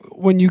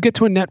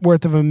to a net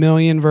worth of $1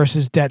 million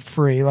versus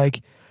debt-free?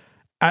 Like,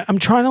 I'm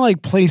trying to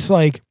like place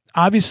like...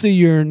 Obviously,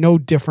 you're no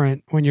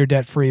different when you're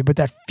debt-free, but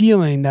that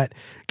feeling that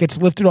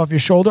gets lifted off your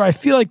shoulder, I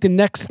feel like the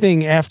next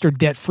thing after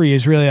debt-free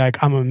is really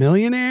like, I'm a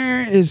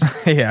millionaire.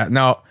 Yeah,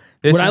 no.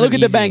 When I look at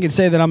the bank and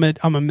say that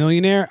I'm a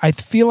millionaire, I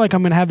feel like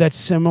I'm going to have that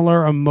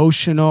similar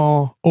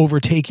emotional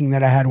overtaking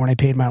that I had when I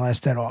paid my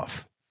last debt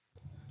off.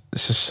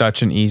 This is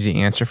such an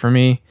easy answer for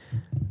me.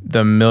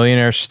 The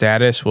millionaire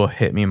status will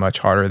hit me much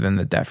harder than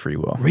the debt-free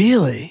will.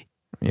 Really?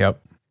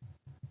 Yep.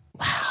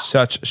 Wow.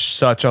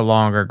 Such a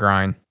longer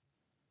grind.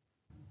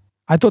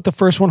 I thought the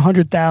first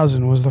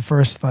 100,000 was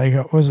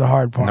was the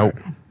hard part. Nope.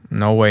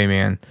 No way,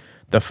 man.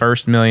 The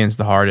first million's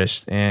the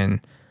hardest. And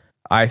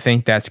I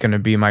think that's going to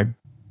be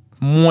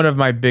one of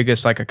my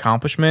biggest like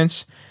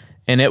accomplishments.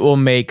 And it will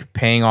make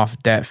paying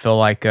off debt feel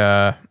like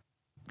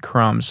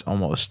crumbs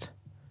almost.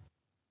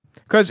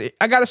 Because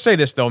I got to say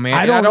this though, man.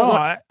 I don't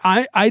know.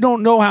 I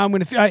don't know how I'm going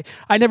to feel.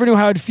 I never knew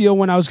how I'd feel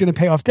when I was going to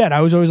pay off debt.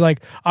 I was always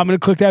like, I'm going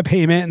to click that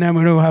payment and then I'm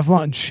going to go have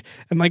lunch.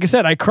 And like I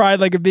said, I cried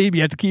like a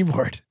baby at the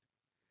keyboard.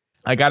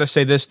 I got to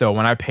say this though,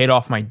 when I paid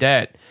off my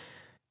debt,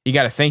 you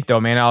got to think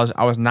though, man,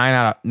 I was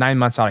 9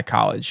 months out of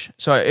college.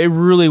 So it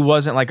really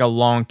wasn't like a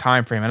long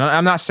time frame. And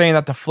I'm not saying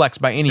that to flex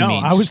by any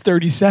means. I was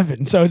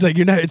 37. So it's like,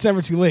 it's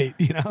never too late,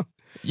 you know?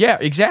 Yeah,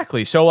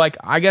 exactly. So like,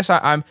 I guess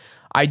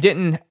I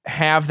didn't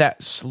have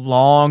that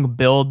long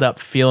build up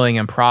feeling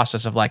and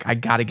process of like, I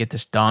got to get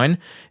this done.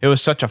 It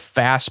was such a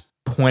fast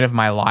point of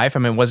my life.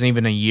 I mean, it wasn't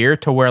even a year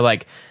to where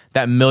like,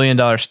 that $1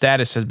 million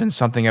status has been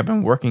something I've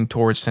been working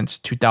towards since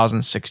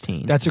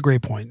 2016. That's a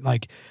great point.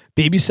 Like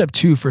baby step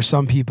 2 for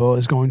some people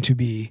is going to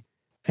be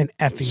an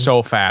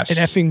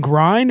effing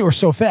grind or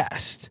so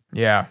fast.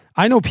 Yeah.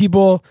 I know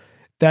people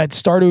that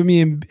started with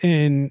me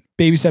in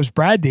baby steps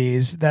Brad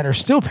days that are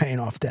still paying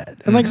off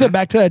debt. And like I said,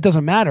 back to that, it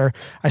doesn't matter.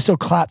 I still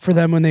clap for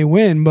them when they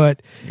win,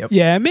 but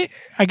yeah,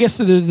 I guess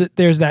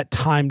there's that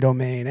time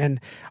domain. And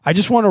I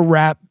just want to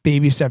wrap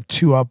baby step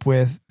 2 up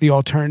with the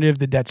alternative,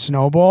 the debt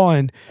snowball.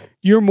 And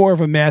you're more of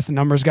a math and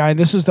numbers guy, and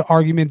this is the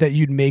argument that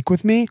you'd make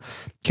with me.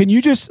 Can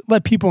you just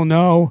let people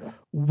know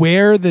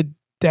where the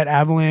debt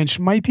avalanche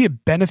might be a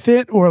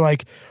benefit, or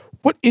like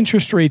what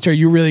interest rates are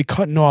you really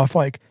cutting off?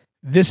 Like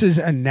this is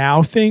a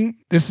now thing,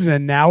 this is a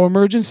now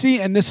emergency,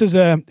 and this is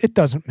it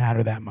doesn't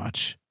matter that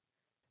much.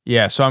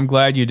 Yeah, so I'm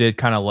glad you did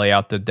kind of lay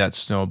out the debt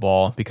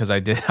snowball because I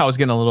was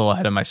getting a little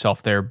ahead of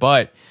myself there.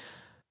 But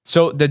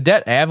so the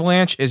debt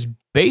avalanche is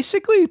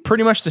basically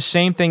pretty much the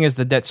same thing as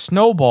the debt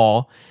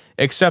snowball,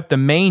 except the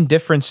main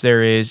difference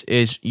there is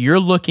you're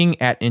looking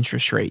at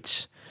interest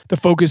rates. The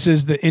focus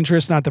is the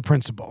interest, not the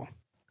principal.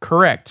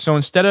 Correct. So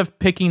instead of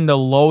picking the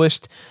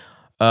lowest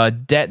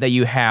debt that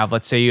you have,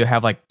 let's say you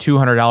have like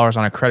 $200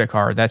 on a credit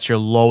card, that's your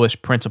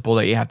lowest principal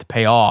that you have to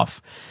pay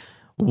off.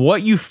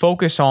 What you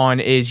focus on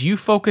is you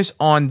focus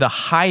on the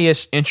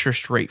highest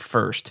interest rate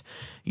first.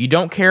 You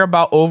don't care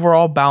about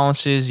overall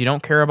balances. You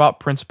don't care about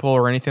principal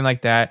or anything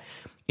like that.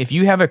 If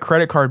you have a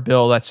credit card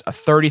bill that's a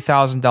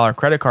 $30,000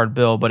 credit card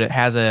bill, but it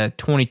has a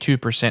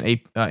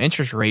 22%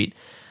 interest rate,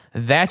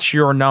 that's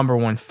your number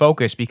one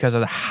focus because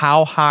of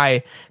how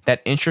high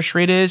that interest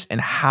rate is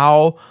and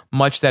how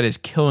much that is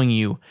killing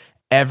you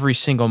every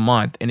single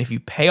month. And if you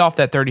pay off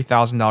that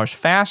 $30,000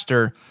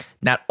 faster,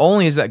 not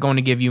only is that going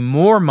to give you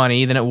more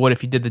money than it would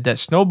if you did the debt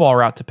snowball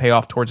route to pay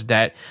off towards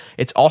debt,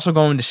 it's also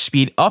going to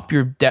speed up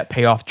your debt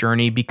payoff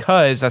journey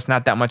because that's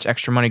not that much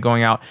extra money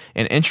going out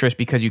in interest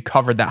because you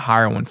covered that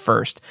higher one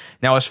first.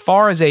 Now, as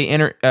far as a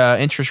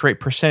interest rate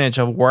percentage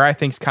of where I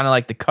think is kind of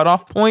like the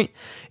cutoff point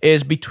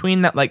is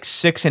between that like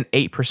 6 and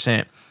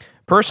 8%.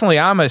 Personally,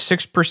 I'm a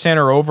 6%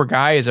 or over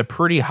guy is a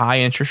pretty high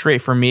interest rate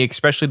for me,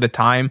 especially the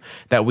time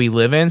that we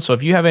live in. So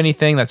if you have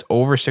anything that's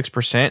over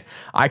 6%,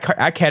 I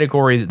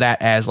categorize that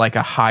as like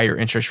a higher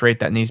interest rate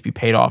that needs to be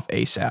paid off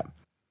ASAP.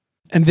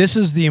 And this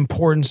is the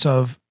importance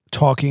of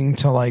talking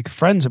to like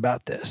friends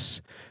about this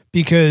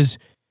because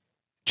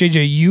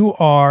JJ, you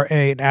are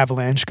an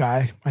avalanche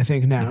guy, I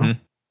think now.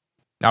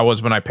 Mm-hmm. I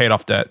was when I paid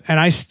off debt. And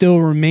I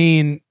still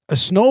remain a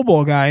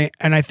snowball guy.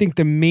 And I think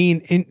the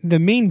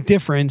main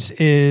difference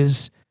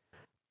is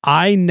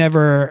I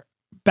was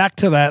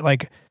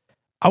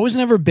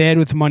never bad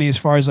with money as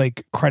far as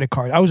like credit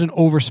cards. I was an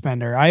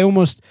overspender. I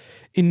almost,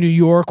 in New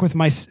York with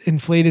my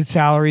inflated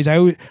salaries,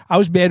 I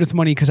was bad with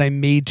money because I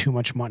made too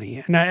much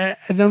money. And I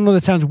don't know,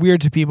 that sounds weird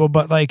to people,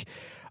 but like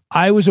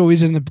I was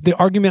always in the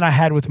argument I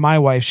had with my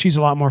wife. She's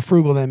a lot more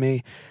frugal than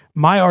me.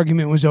 My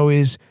argument was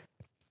always,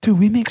 dude,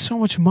 we make so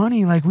much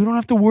money. Like, we don't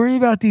have to worry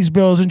about these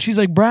bills. And she's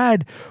like,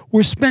 Brad,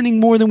 we're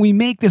spending more than we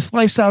make. This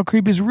lifestyle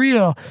creep is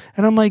real.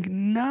 And I'm like,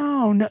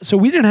 no. So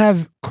we didn't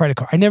have credit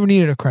card. I never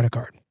needed a credit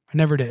card. I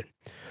never did.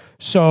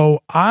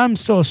 So I'm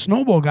still a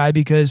snowball guy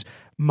because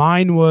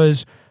mine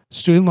was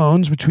student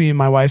loans between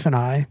my wife and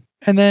I,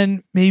 and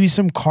then maybe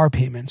some car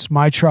payments,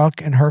 my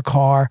truck and her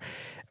car.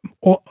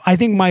 I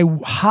think my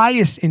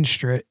highest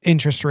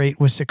interest rate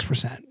was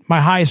 6%,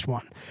 my highest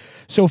one.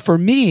 So for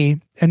me,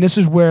 and this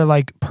is where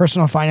like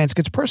personal finance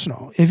gets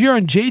personal. If you're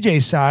on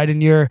JJ's side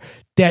and your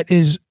debt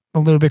is a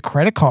little bit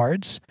credit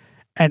cards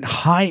and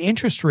high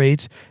interest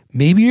rates,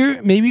 maybe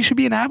you should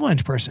be an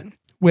avalanche person.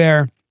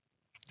 Where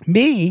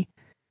me,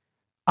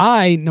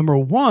 number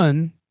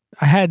one,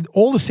 I had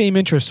all the same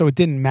interest, so it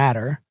didn't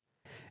matter.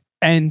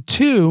 And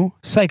two,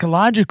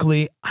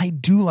 psychologically, I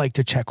do like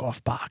to check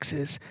off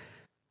boxes.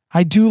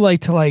 I do like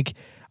to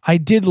I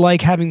did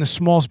like having the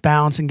smallest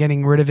balance and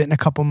getting rid of it in a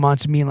couple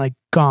months and being like,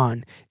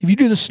 gone. If you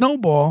do the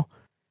snowball,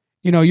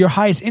 your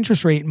highest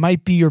interest rate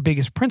might be your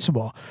biggest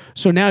principal.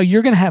 So now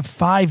you're going to have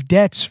 5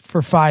 debts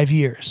for 5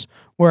 years,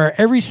 where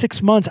every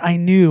 6 months I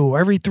knew, or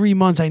every 3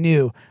 months I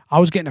knew I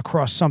was getting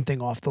across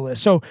something off the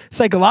list. So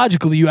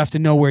psychologically, you have to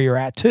know where you're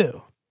at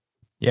too.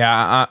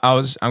 Yeah,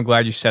 I'm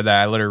glad you said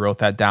that. I literally wrote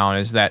that down.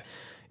 Is that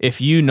if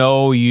you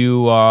know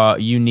you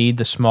need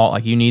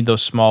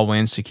those small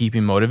wins to keep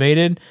you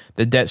motivated,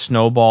 the debt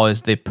snowball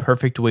is the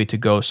perfect way to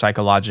go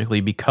psychologically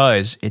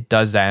because it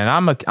does that.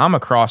 And I'm a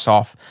cross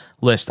off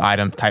list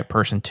item type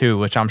person too,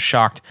 which I'm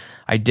shocked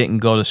I didn't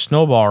go the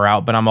snowball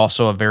route, but I'm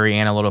also a very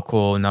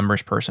analytical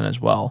numbers person as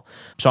well.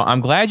 So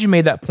I'm glad you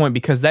made that point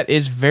because that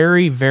is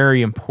very,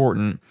 very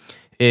important.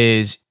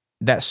 Is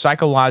that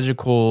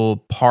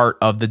psychological part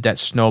of the debt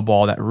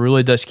snowball that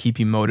really does keep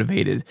you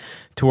motivated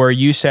to where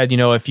you said,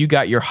 if you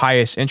got your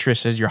highest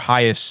interest as your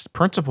highest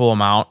principal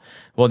amount,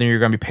 well, then you're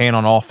going to be paying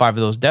on all 5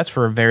 of those debts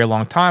for a very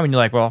long time. And you're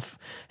like, well,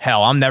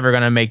 hell, I'm never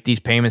going to make these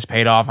payments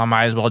paid off. I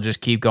might as well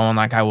just keep going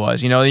like I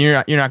was. You're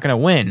not going to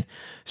win.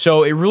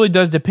 So it really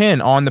does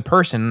depend on the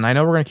person. And I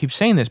know we're going to keep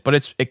saying this,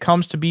 but it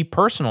comes to be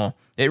personal.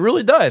 It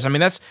really does. I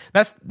mean,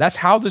 that's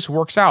how this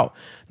works out.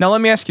 Now, let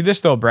me ask you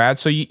this though, Brad.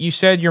 So you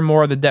said you're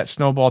more of the debt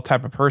snowball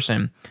type of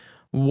person.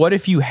 What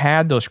if you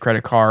had those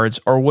credit cards,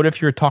 or what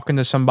if you're talking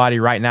to somebody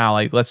right now?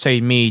 Like, let's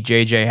say me,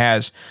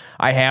 JJ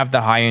I have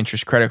the high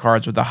interest credit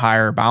cards with the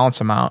higher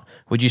balance amount.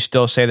 Would you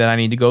still say that I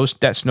need to go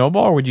debt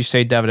snowball, or would you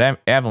say debt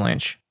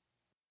avalanche?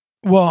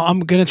 Well,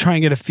 I'm going to try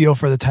and get a feel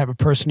for the type of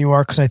person you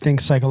are because I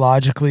think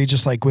psychologically,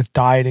 just like with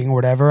dieting or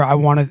whatever, I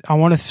want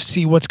to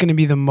see what's going to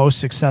be the most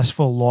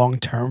successful long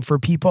term for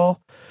people.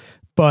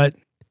 But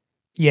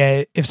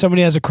yeah, if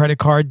somebody has a credit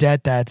card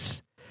debt,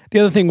 that's the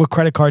other thing with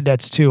credit card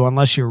debts too.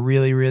 Unless you're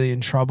really, really in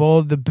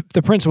trouble,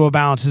 the principal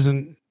balance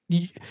isn't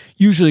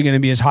usually going to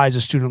be as high as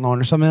a student loan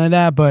or something like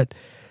that. But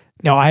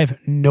no, I have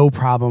no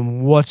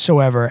problem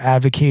whatsoever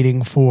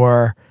advocating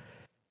for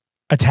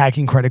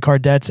attacking credit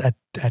card debts at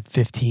at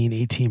 15,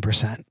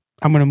 18%.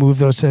 I'm going to move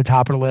those to the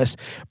top of the list.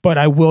 But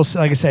I will,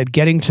 like I said,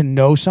 getting to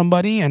know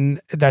somebody, and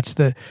that's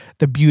the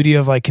beauty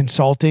of like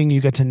consulting.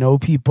 You get to know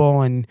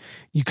people and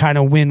you kind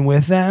of win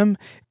with them,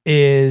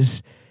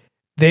 is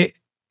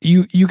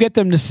you get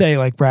them to say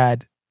like,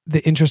 Brad,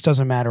 the interest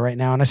doesn't matter right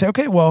now. And I say,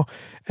 okay, well,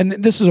 and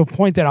this is a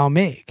point that I'll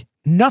make.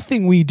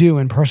 Nothing we do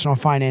in personal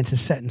finance is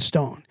set in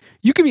stone.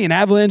 You can be an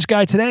avalanche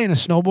guy today and a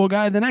snowball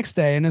guy the next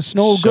day and a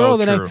snow girl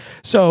the next.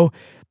 So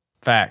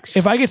facts.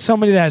 If I get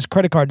somebody that has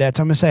credit card debts,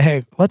 I'm going to say,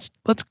 hey, let's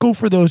go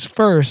for those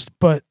first.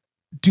 But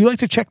do you like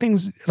to check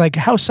things like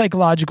how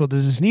psychological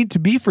does this need to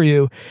be for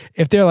you?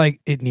 If they're like,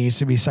 it needs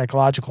to be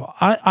psychological.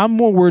 I'm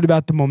more worried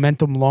about the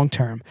momentum long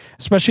term,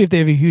 especially if they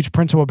have a huge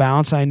principal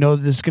balance. I know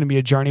that this is going to be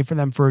a journey for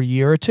them for a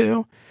year or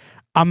two.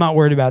 I'm not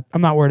worried about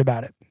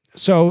it.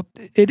 So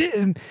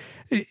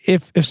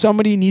if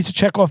somebody needs to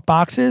check off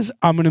boxes,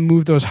 I'm going to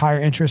move those higher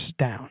interests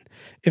down.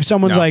 If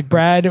someone's like,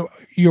 Brad,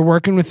 you're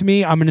working with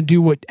me, I'm going to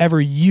do whatever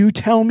you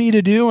tell me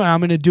to do, and I'm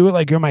going to do it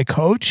like you're my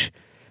coach,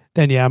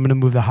 then yeah, I'm going to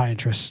move the high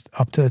interest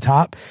up to the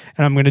top,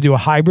 and I'm going to do a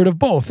hybrid of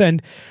both.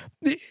 And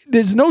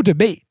there's no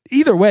debate.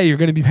 Either way, you're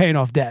going to be paying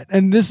off debt.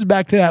 And this is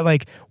back to that,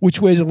 like,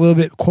 which way is a little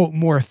bit, quote,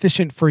 more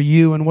efficient for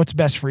you and what's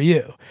best for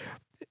you.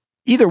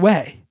 Either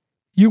way,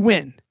 you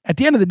win. At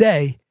the end of the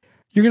day,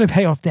 you're going to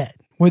pay off debt.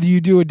 Whether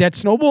you do a debt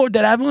snowball or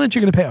debt avalanche,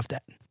 you're going to pay off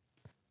debt.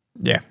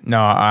 Yeah, no,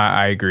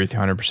 I agree with you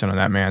 100% on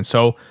that, man.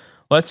 So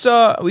let's,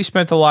 we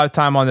spent a lot of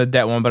time on the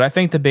debt one, but I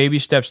think the baby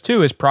steps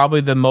too is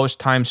probably the most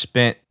time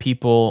spent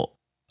people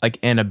like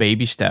in a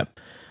baby step.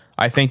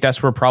 I think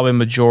that's where probably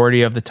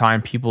majority of the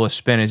time people have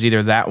spent is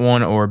either that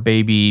one or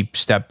baby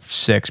step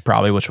 6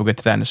 probably, which we'll get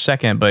to that in a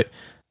second, but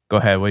go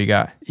ahead. What you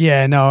got?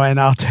 Yeah, no, and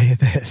I'll tell you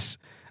this.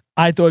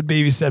 I thought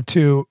baby step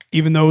 2,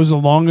 even though it was the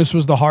longest,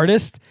 was the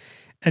hardest,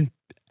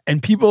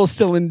 and people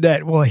still in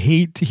debt will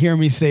hate to hear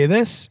me say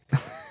this.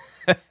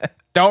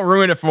 Don't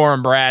ruin it for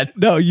him, Brad.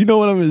 No, you know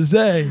what I'm going to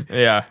say.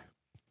 Yeah.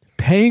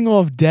 Paying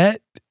off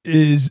debt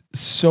is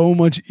so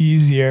much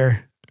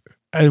easier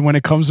when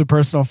it comes to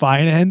personal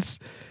finance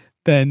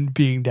than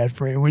being debt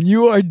free. When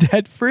you are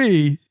debt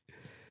free,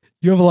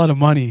 you have a lot of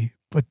money,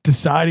 but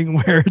deciding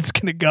where it's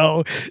going to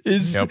go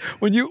is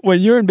when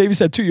you're in baby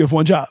step 2, you have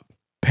one job,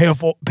 pay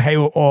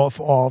off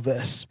all of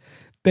this.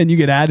 Then you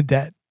get out of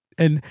debt.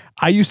 And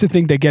I used to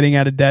think that getting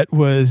out of debt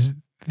was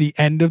the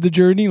end of the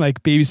journey,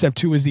 like baby step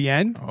 2 was the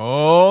end.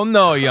 Oh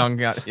no, young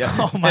guy. Yeah.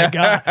 Oh my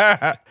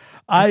God.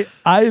 I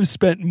have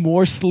spent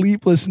more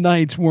sleepless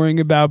nights worrying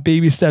about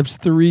baby steps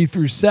 3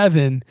 through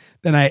 7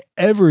 than I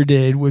ever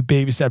did with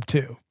baby step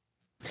 2.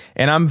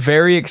 And I'm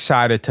very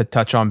excited to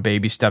touch on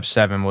baby step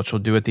 7, which we'll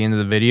do at the end of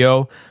the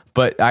video.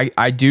 But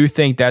I do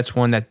think that's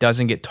one that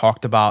doesn't get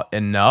talked about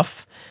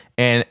enough.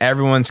 And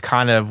everyone's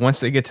kind of,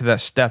 once they get to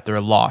that step, they're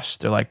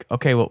lost. They're like,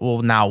 okay,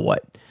 well now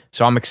what?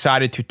 So I'm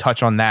excited to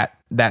touch on that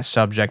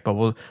subject, but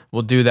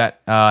we'll do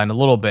that in a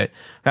little bit.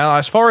 Now,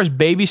 as far as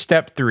baby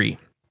step 3,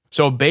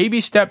 so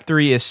baby step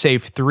 3 is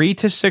save 3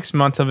 to 6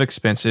 months of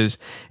expenses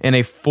in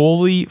a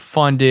fully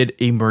funded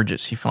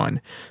emergency fund.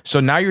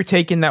 So now you're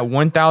taking that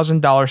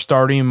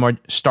 $1,000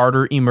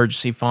 starter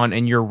emergency fund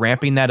and you're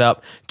ramping that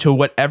up to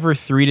whatever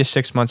 3 to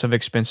 6 months of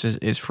expenses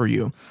is for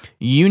you.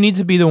 You need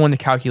to be the one to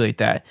calculate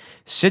that.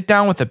 Sit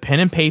down with a pen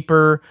and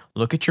paper,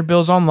 look at your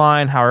bills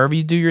online, however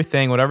you do your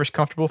thing, whatever's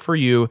comfortable for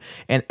you,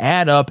 and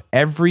add up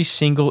every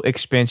single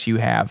expense you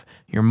have.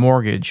 Your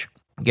mortgage,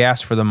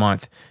 gas for the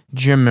month,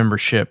 gym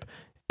membership,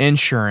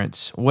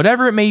 insurance,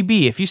 whatever it may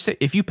be.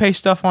 If you pay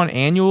stuff on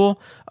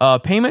annual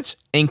payments,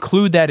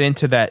 include that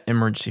into that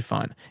emergency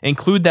fund.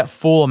 Include that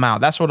full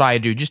amount. That's what I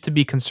do, just to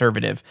be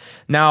conservative.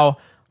 Now,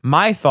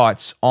 my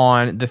thoughts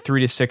on the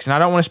 3 to 6, and I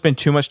don't want to spend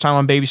too much time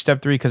on baby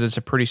step 3 because it's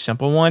a pretty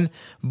simple one,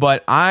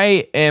 but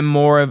I am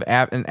more of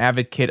an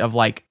advocate of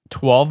like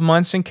 12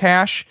 months in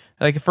cash,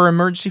 like for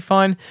emergency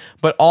fund.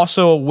 But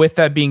also, with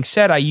that being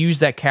said, I use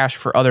that cash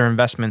for other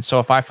investments. So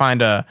if I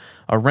find a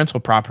rental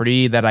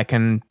property that I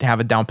can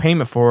have a down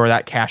payment for,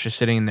 that cash is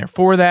sitting in there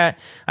for that.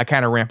 I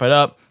kind of ramp it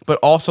up. But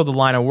also the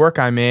line of work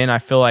I'm in, I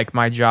feel like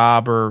my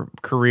job or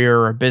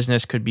career or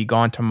business could be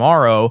gone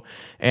tomorrow,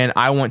 and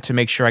I want to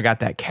make sure I got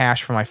that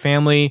cash for my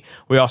family.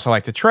 We also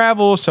like to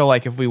travel, so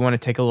like if we want to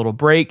take a little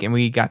break and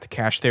we got the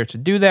cash there to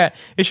do that,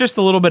 it's just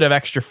a little bit of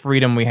extra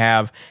freedom we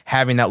have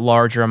having that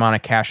larger amount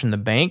of cash in the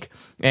bank,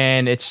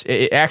 and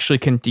it actually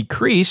can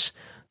decrease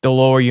the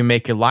lower you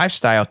make your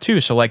lifestyle too.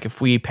 So like if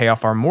we pay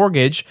off our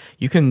mortgage,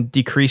 you can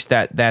decrease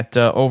that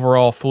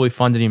overall fully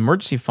funded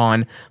emergency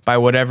fund by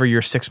whatever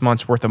your 6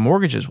 months worth of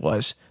mortgages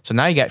was. So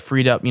now you got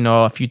freed up,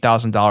 a few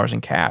 $1,000s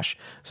in cash.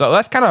 So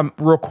that's kind of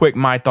real quick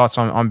my thoughts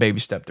on baby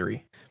step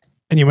 3.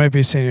 And you might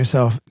be saying to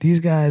yourself, these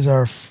guys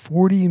are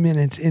 40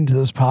 minutes into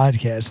this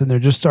podcast and they're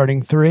just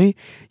starting 3.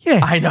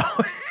 Yeah. I know.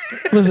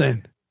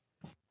 Listen,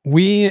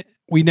 we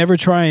never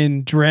try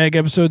and drag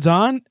episodes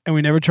on and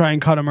we never try and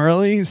cut them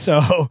early.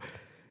 So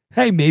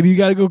hey, maybe you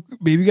got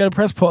to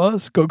press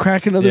pause, go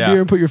crack another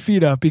beer and put your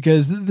feet up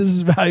because this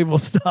is valuable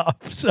stuff.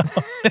 So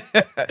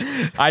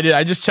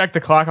I just checked the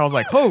clock. I was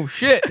like, oh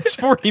shit, it's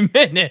 40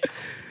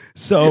 minutes.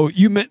 So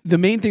the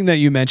main thing that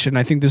you mentioned,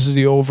 I think this is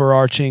the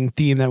overarching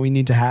theme that we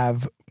need to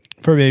have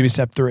for baby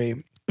step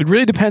 3. It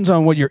really depends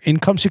on what your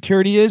income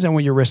security is and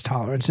what your risk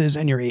tolerance is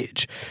and your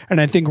age. And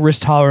I think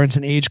risk tolerance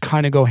and age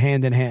kind of go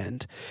hand in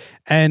hand.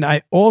 And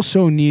I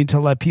also need to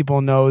let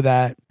people know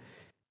that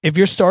if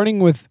you're starting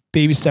with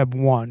baby step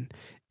 1,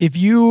 if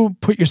you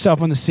put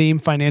yourself on the same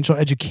financial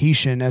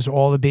education as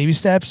all the baby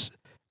steps,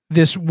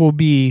 this will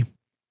be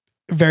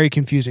very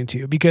confusing to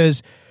you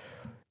because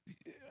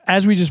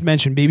as we just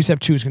mentioned, baby step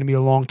 2 is going to be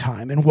a long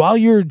time. And while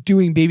you're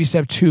doing baby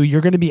step 2,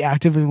 you're going to be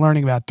actively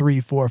learning about 3,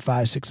 4,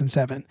 5, 6, and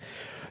 7.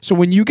 So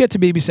when you get to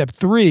baby step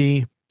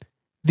 3,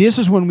 this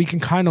is when we can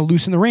kind of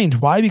loosen the reins.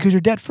 Why? Because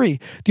you're debt free.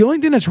 The only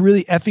thing that's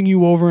really effing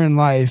you over in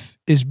life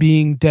is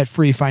being debt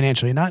free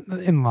financially, not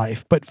in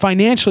life, but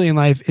financially in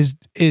life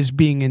is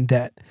being in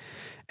debt.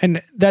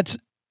 And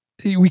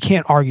we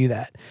can't argue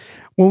that.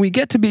 When we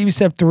get to baby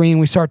step 3 and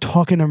we start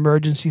talking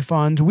emergency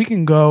funds, we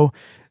can go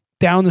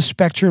down the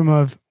spectrum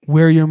of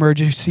where your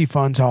emergency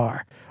funds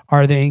are.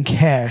 Are they in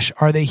cash?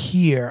 Are they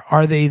here?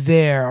 Are they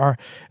there? Or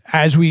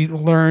as we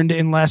learned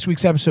in last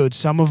week's episode,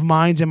 some of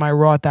mine's in my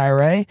Roth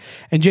IRA.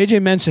 And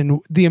JJ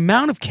mentioned the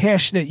amount of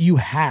cash that you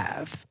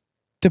have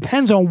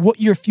depends on what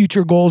your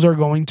future goals are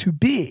going to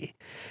be.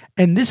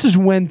 And this is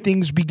when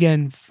things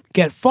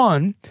get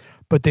fun,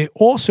 but they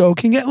also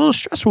can get a little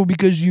stressful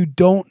because you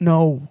don't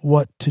know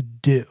what to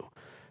do.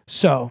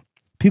 So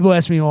people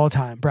ask me all the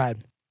time,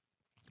 Brad,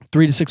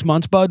 3 to 6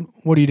 months, bud,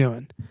 what are you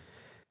doing?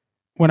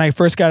 When I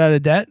first got out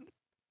of debt,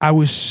 I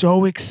was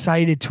so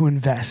excited to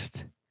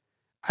invest.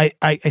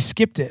 I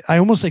skipped it. I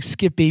almost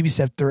skipped baby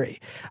step 3.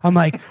 I'm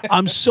like,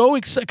 I'm so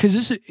excited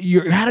because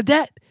you're out of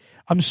debt.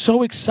 I'm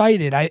so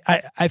excited.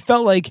 I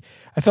felt like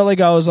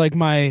I was like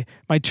my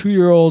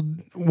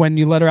 2-year-old when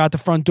you let her out the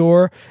front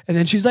door and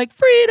then she's like,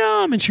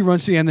 freedom, and she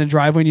runs to the end of the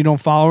driveway and you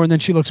don't follow her and then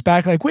she looks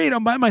back like, wait,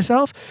 I'm by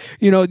myself.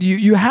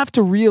 You have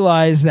to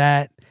realize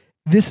that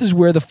this is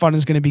where the fun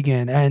is going to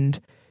begin. And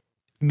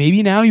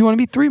maybe now you want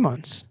to be 3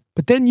 months.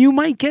 But then you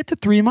might get to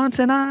 3 months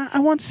and I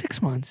want 6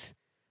 months.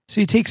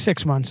 So you take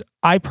 6 months.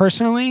 I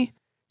personally,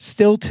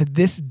 still to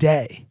this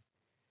day,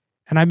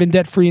 and I've been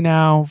debt free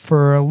now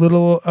for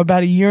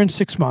about a year and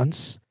 6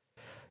 months.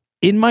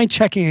 In my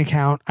checking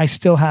account, I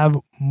still have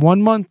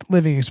 1 month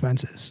living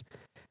expenses.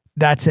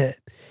 That's it.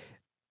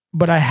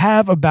 But I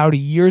have about a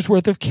year's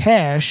worth of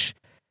cash,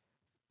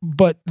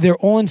 but they're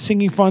all in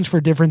sinking funds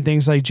for different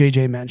things like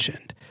JJ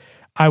mentioned.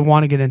 I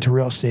want to get into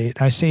real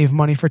estate. I save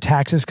money for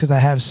taxes because I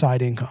have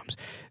side incomes.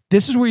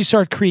 This is where you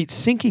start to create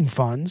sinking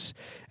funds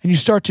and you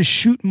start to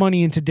shoot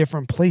money into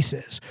different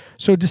places.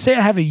 So to say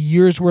I have a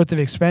year's worth of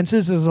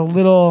expenses is a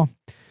little,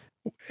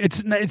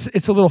 it's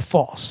a little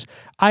false.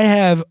 I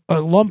have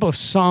a lump of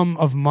sum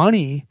of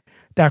money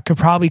that could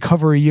probably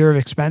cover a year of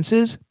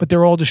expenses, but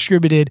they're all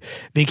distributed: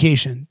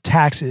 vacation,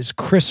 taxes,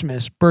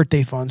 Christmas,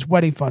 birthday funds,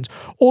 wedding funds,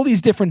 all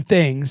these different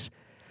things.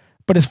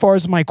 But as far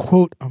as my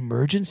quote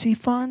emergency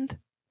fund,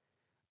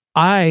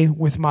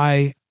 with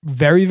my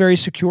very, very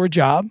secure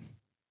job,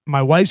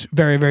 my wife's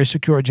very, very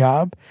secure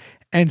job,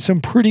 and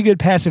some pretty good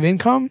passive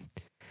income,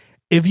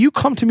 if you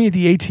come to me at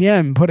the ATM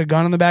and put a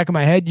gun on the back of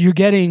my head, you're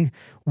getting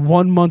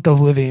 1 month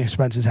of living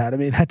expenses out of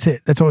me. That's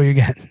it. That's all you're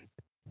getting.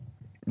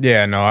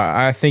 Yeah, no,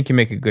 I think you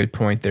make a good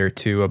point there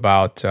too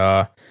about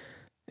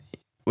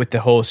with the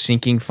whole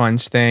sinking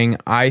funds thing.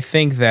 I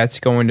think that's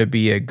going to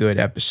be a good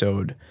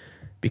episode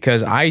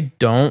because I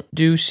don't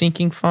do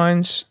sinking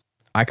funds.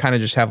 I kind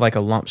of just have like a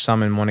lump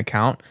sum in one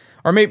account.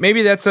 Or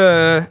maybe that's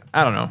I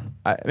don't know.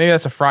 Maybe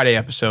that's a Friday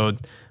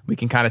episode we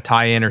can kind of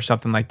tie in or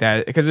something like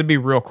that because it'd be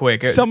real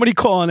quick. Somebody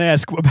call and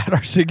ask about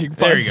our sinking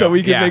fund so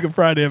we can make a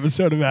Friday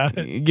episode about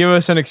it. Give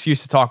us an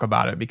excuse to talk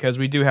about it because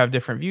we do have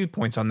different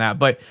viewpoints on that.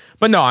 But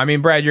no, I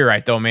mean, Brad, you're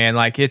right though, man.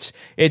 Like it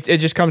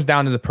just comes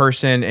down to the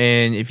person,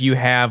 and if you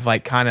have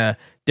like kind of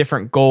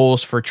different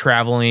goals for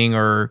traveling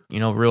or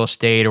real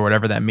estate or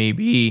whatever that may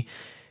be,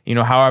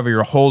 however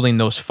you're holding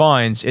those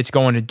funds, it's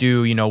going to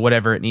do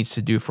whatever it needs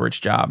to do for its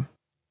job.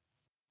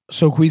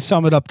 So can we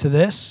sum it up to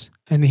this?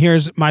 And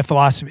here's my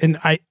philosophy. And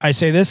I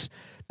say this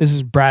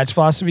is Brad's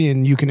philosophy,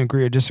 and you can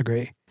agree or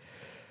disagree.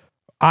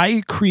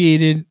 I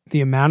created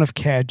the amount of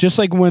cash, just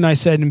like when I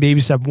said in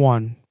baby step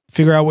 1,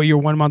 figure out what your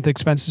 1 month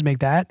expenses make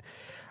that.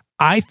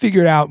 I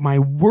figured out my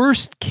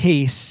worst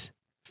case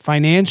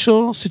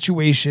financial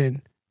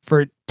situation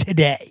for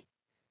today.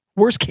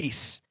 Worst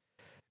case.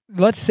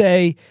 Let's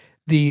say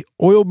the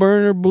oil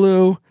burner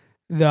blew,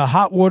 the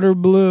hot water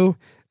blew,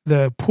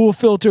 the pool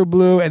filter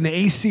blew, and the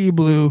AC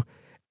blew,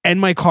 and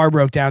my car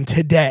broke down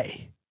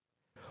today.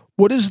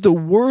 What is the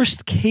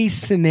worst case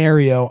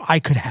scenario I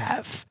could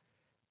have?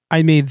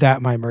 I made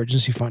that my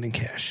emergency fund in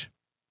cash.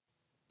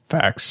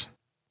 Facts.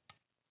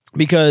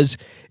 Because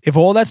if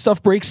all that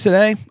stuff breaks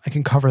today, I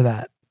can cover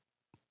that.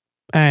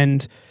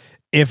 And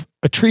if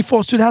a tree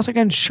falls through the house, I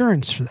got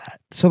insurance for that.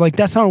 So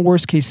that's not a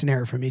worst case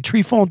scenario for me.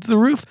 Tree falling through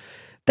the roof,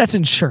 that's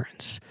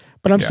insurance.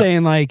 But I'm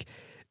saying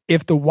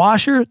if the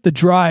washer, the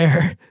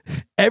dryer,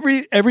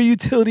 every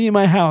utility in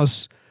my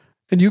house,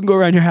 and you can go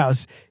around your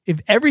house, if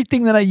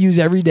everything that I use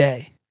every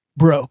day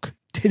broke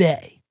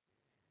today,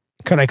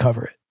 could I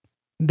cover it?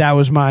 That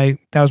was my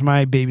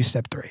baby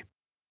step 3.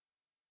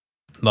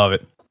 Love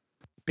it.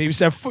 Baby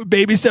step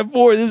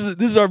 4. This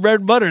is our bread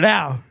and butter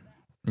now.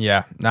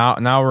 Yeah.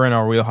 Now we're in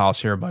our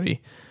wheelhouse here,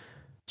 buddy.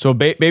 So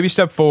baby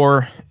step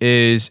 4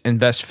 is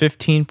invest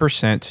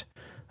 15%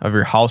 of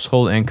your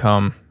household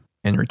income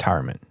in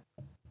retirement.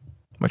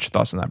 What's your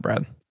thoughts on that,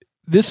 Brad?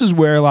 This is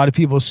where a lot of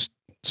people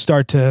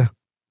start to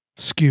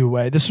skew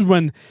away. This is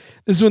when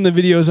the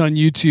videos on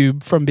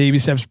YouTube from Baby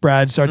Steps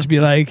Brad start to be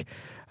like,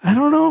 I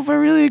don't know if I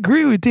really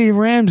agree with Dave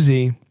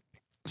Ramsey.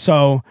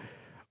 So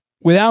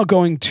without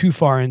going too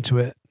far into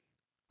it,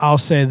 I'll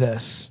say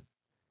this.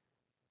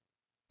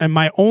 And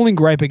my only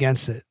gripe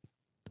against it,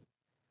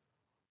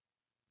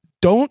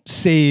 don't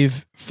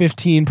save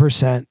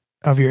 15%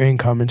 of your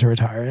income into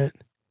retirement.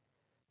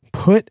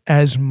 Put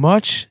as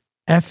much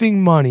effing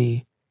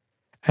money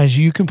as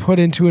you can put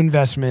into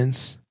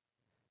investments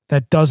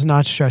that does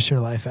not stress your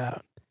life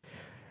out.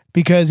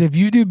 Because if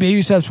you do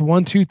baby steps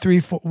 1, 2, 3,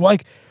 4,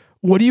 like,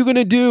 what are you going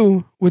to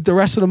do with the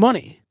rest of the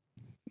money?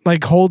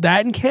 Like, hold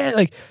that in cash?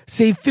 Like,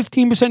 save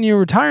 15% of your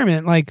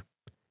retirement. Like,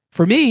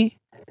 for me,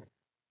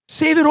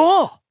 save it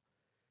all.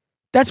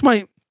 That's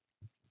my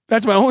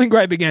only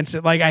gripe against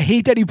it. Like, I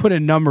hate that you put a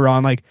number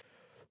on, like,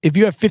 if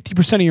you have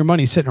 50% of your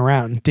money sitting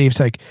around, Dave's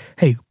like,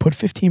 hey, put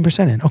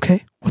 15% in.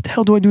 Okay, what the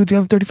hell do I do with the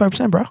other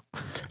 35%, bro?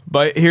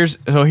 But here's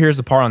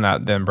the part on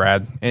that then,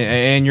 Brad.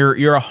 And you're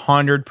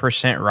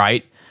 100%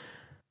 right.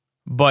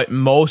 But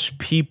most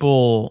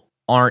people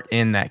aren't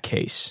in that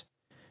case.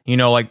 You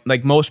know,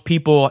 like most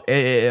people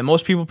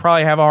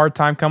probably have a hard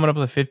time coming up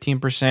with a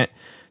 15%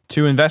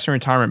 to invest in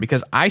retirement,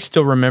 because I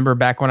still remember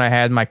back when I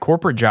had my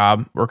corporate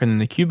job working in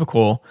the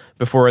cubicle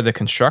before the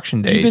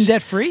construction days. Even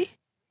debt free?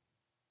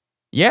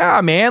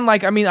 Yeah, man.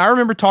 Like, I mean, I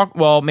remember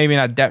well, maybe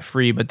not debt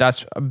free, but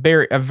that's a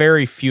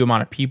very few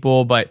amount of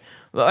people. But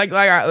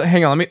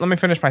hang on, let me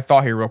finish my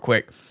thought here real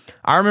quick.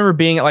 I remember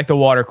being at like the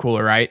water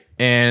cooler, right?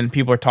 And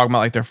people are talking about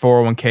like their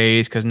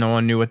 401ks because no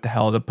one knew what the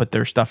hell to put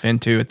their stuff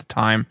into at the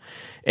time.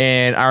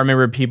 And I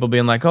remember people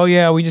being like, oh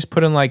yeah, we just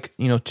put in like,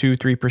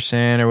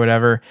 2-3% or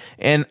whatever.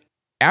 And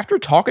after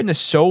talking to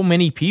so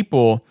many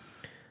people,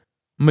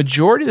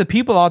 majority of the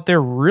people out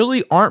there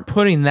really aren't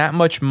putting that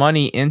much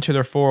money into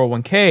their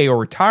 401k or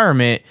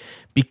retirement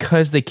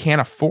because they can't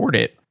afford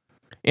it.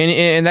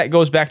 And that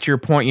goes back to your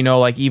point,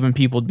 like even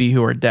people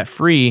who are debt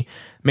free,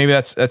 maybe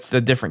that's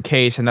the different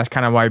case. And that's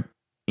kind of why,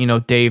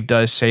 Dave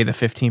does say the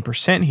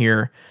 15%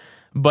 here.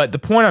 But the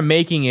point I'm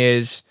making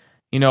is,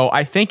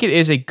 I think it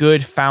is a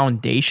good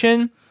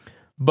foundation,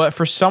 but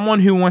for someone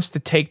who wants to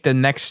take the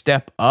next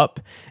step up,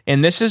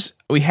 and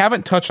we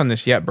haven't touched on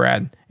this yet,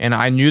 Brad, and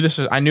I knew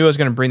I was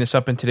going to bring this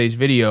up in today's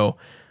video,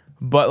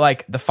 but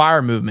like the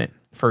FIRE movement,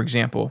 for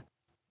example,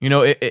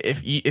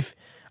 if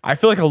I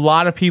feel like a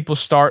lot of people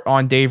start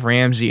on Dave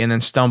Ramsey and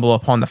then stumble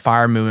upon the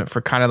FIRE movement for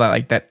kind of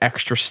like that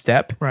extra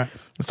step. Right.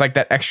 It's like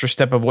that extra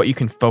step of what you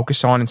can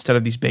focus on instead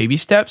of these baby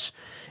steps.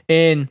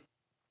 And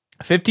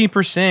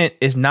 15%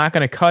 is not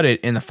going to cut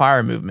it in the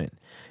FIRE movement.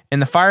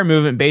 And the FIRE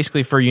movement,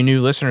 basically, for you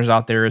new listeners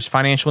out there, is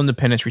financial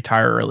independence,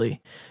 retire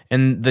early.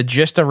 And the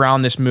gist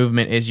around this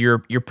movement is you're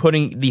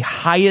putting the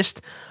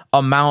highest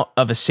amount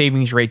of a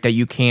savings rate that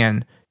you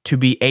can to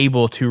be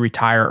able to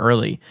retire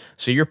early.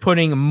 So you're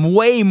putting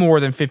way more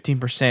than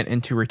 15%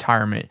 into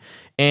retirement.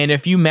 And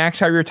if you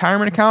max out your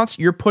retirement accounts,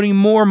 you're putting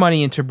more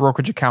money into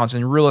brokerage accounts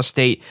and real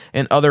estate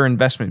and other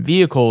investment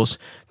vehicles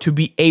to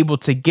be able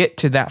to get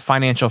to that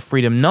financial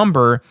freedom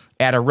number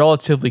at a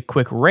relatively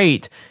quick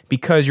rate,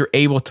 because you're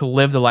able to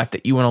live the life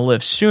that you want to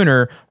live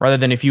sooner, rather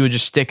than if you would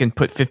just stick and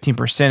put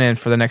 15% in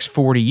for the next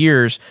 40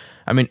 years.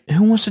 I mean,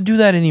 who wants to do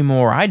that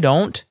anymore? I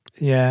don't.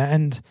 Yeah,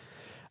 and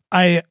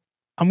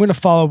I'm going to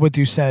follow what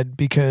you said,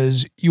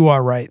 because you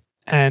are right.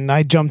 And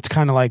I jumped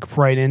kind of like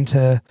right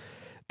into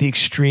the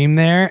extreme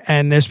there.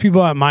 And there's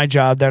people at my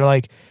job that are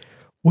like,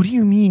 what do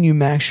you mean you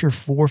max your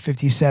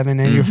 457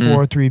 and your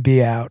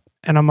 403B out?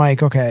 And I'm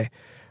like, okay,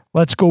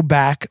 let's go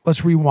back.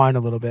 Let's rewind a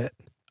little bit.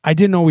 I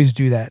didn't always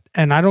do that.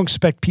 And I don't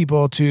expect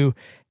people to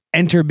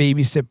enter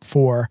baby step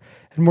 4.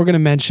 And we're going to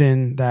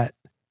mention that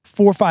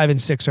 4, 5,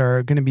 and 6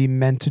 are going to be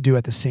meant to do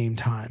at the same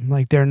time.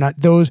 Like they're not,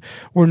 those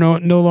were no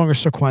longer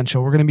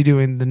sequential. We're going to be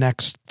doing the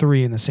next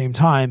 3 in the same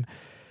time.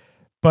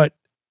 But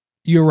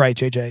you're right,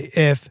 JJ.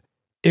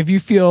 If you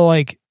feel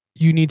like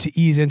you need to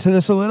ease into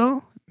this a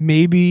little,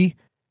 maybe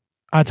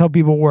I tell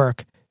people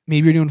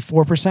maybe you're doing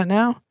 4%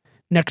 now.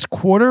 Next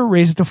quarter,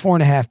 raise it to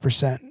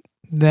 4.5%.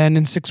 Then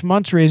in 6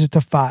 months, raise it to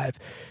 5%.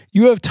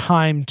 You have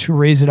time to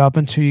raise it up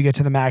until you get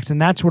to the max. And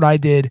that's what I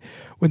did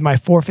with my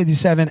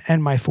 457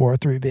 and my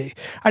 403B.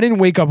 I didn't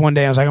wake up one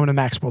day and I was like, I'm going to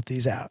max both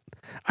these out.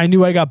 I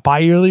knew I got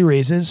bi-yearly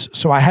raises,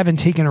 so I haven't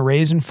taken a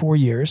raise in 4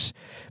 years,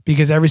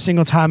 because every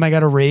single time I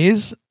got a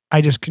raise,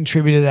 I just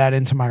contributed that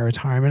into my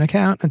retirement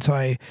account until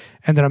I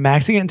ended up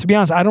maxing it. And to be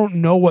honest, I don't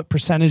know what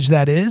percentage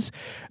that is.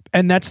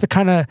 And that's the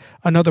kind of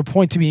another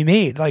point to be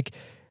made. Like,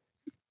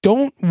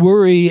 don't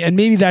worry. And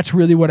maybe that's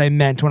really what I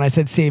meant when I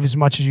said save as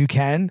much as you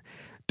can.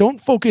 Don't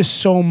focus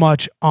so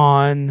much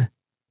on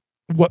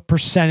what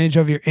percentage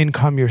of your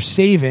income you're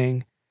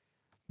saving,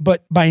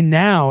 But by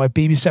now at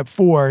baby step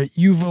 4,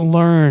 you've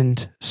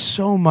learned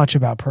so much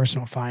about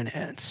personal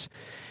finance.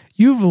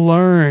 You've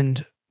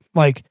learned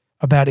like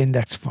about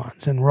index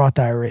funds and Roth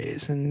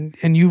IRAs, and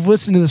you've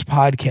listened to this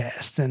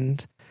podcast.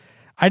 And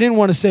I didn't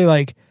want to say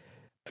like,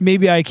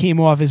 maybe I came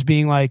off as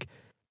being like,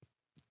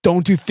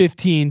 don't do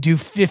 15, do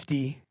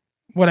 50.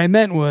 What I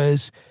meant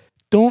was,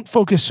 don't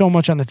focus so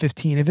much on the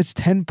 15. If it's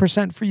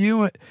 10% for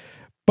you,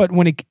 but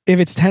if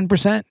it's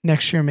 10%,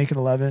 next year make it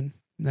 11.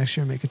 Next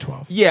year make it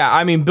 12. Yeah,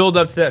 I mean, build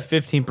up to that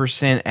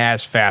 15%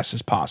 as fast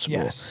as possible.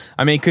 Yes.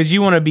 I mean, because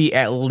you want to be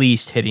at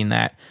least hitting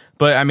that.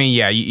 But I mean,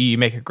 yeah, you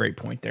make a great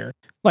point there.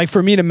 Like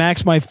for me to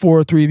max my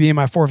 403b and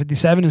my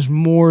 457 is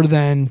more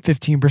than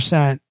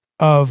 15%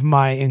 of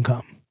my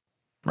income.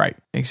 Right,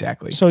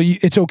 exactly. So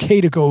it's okay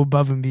to go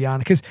above and beyond,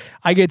 because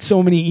I get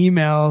so many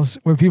emails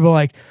where people are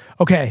like,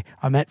 okay,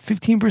 I'm at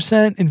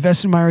 15%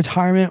 invested in my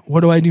retirement. What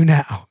do I do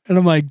now? And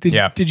I'm like,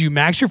 did you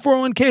max your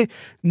 401k?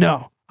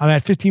 No, I'm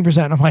at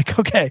 15%. I'm like,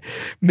 okay,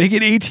 make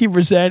it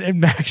 18% and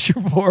max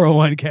your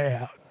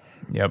 401k out.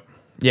 Yep.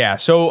 Yeah.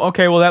 So,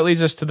 okay, well, that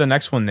leads us to the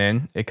next one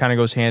then. It kind of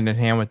goes hand in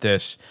hand with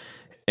this.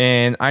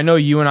 And I know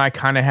you and I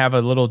kind of have a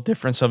little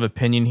difference of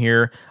opinion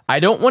here. I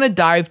don't want to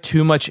dive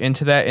too much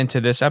into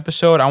this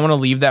episode. I want to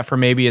leave that for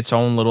maybe its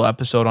own little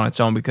episode on its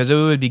own, because it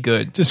would be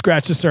good. Just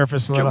scratch the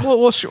surface a little.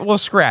 We'll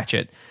scratch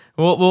it.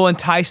 We'll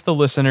entice the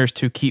listeners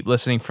to keep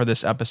listening for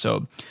this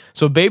episode.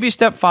 So baby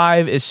step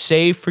 5 is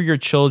save for your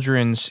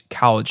children's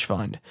college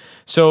fund.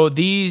 So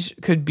these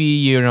could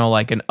be,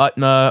 like an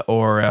UTMA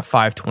or a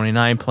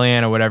 529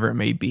 plan or whatever it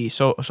may be.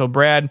 So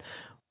Brad,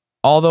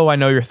 although I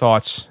know your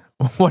thoughts,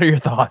 what are your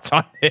thoughts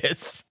on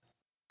this?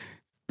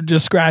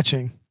 Just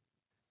scratching.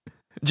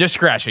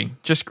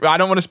 I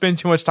don't want to spend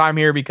too much time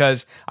here,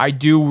 because I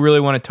do really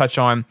want to touch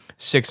on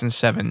 6 and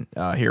 7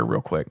 here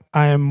real quick.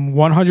 I am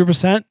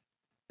 100%.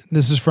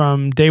 This is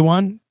from day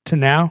one to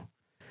now,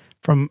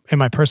 in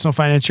my personal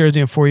finance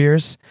journey in 4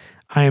 years.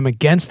 I am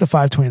against the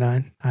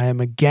 529. I am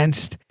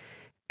against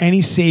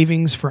any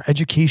savings for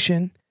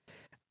education,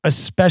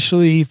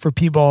 especially for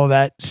people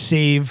that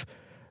save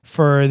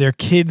for their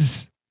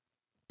kids'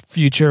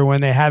 future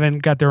when they haven't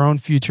got their own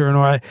future.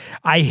 And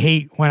I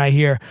hate when I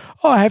hear,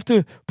 I have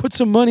to put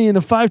some money in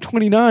the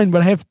 529,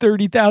 but I have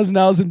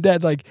 $30,000 in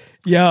debt. Like,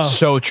 yo,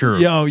 so true.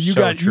 Yo, you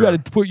got to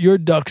put your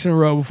ducks in a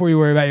row before you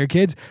worry about your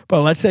kids.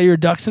 But let's say your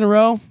ducks in a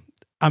row,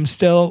 I'm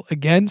still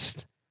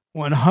against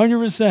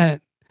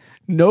 100%.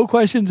 No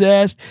questions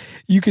asked.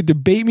 You could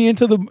debate me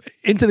into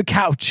the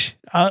couch.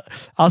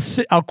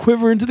 I'll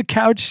quiver into the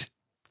couch.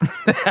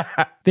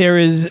 There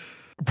is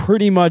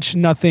pretty much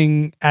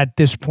nothing at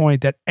this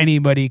point that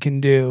anybody can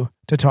do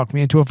to talk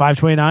me into a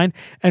 529,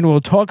 and we'll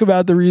talk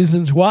about the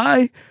reasons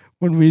why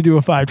when we do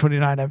a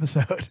 529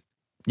 episode.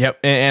 Yep,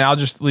 and I'll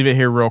just leave it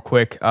here real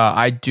quick.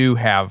 I do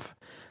have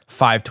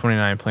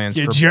 529 plans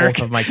for both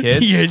of my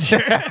kids.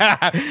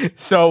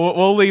 So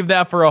we'll leave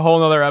that for a whole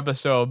nother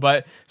episode.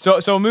 But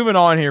so moving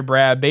on here,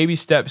 Brad, baby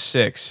step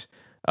 6.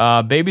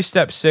 Baby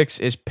step 6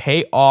 is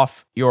pay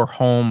off your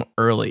home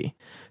early.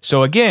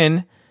 So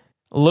again,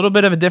 a little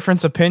bit of a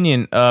difference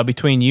opinion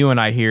between you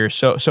and I here.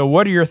 So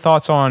what are your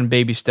thoughts on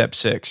baby step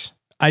 6?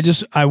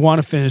 I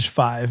want to finish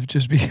 5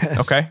 just because.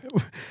 Okay.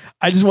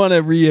 I just want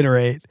to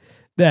reiterate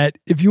that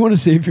if you want to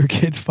save your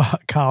kids'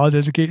 college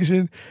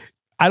education,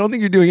 I don't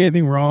think you're doing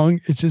anything wrong.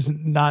 It's just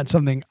not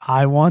something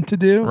I want to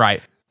do.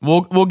 Right.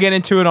 We'll get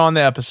into it on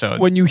the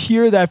episode. When you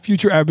hear that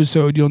future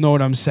episode, you'll know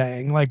what I'm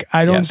saying. Like,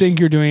 I don't think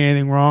you're doing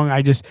anything wrong.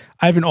 I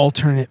have an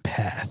alternate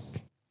path.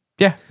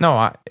 Yeah.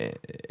 No.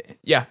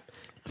 Yeah.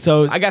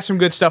 So I got some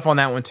good stuff on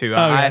that one too.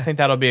 I think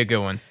that'll be a good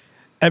one.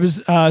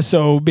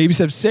 So baby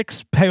step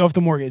 6, pay off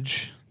the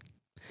mortgage.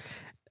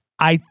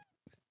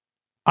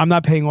 I'm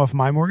not paying off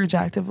my mortgage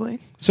actively.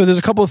 So there's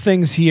a couple of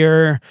things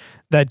here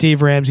that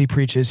Dave Ramsey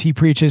preaches. He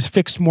preaches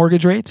fixed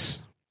mortgage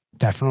rates.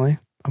 Definitely.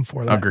 I'm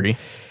for that. Agree.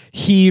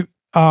 He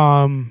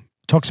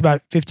talks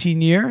about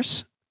 15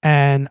 years,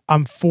 and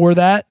I'm for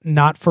that,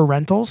 not for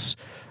rentals,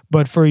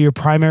 but for your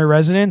primary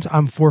residence,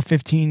 I'm for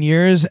 15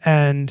 years.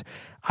 And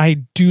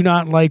I do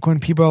not like when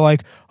people are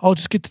like, I'll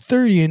just get to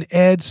 30 and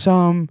add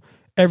some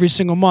every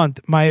single month.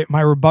 My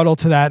rebuttal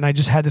to that, and I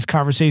just had this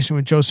conversation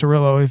with Joe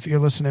Cirillo, if you're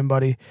listening,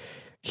 buddy.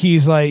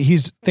 He's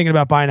thinking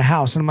about buying a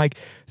house. And I'm like,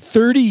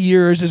 30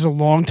 years is a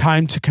long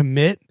time to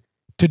commit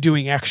to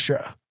doing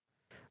extra.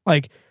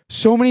 Like,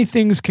 so many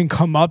things can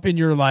come up in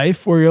your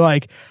life where you're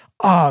like,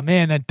 oh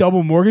man, that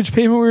double mortgage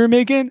payment we were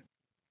making,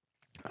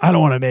 I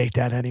don't want to make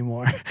that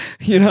anymore.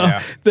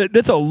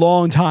 That's a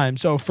long time.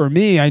 So for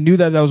me, I knew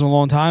that was a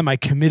long time. I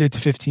committed to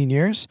 15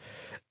 years.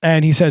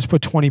 And he says,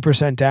 put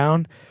 20%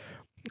 down.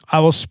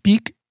 I will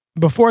speak,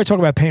 before I talk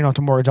about paying off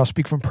the mortgage, I'll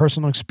speak from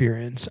personal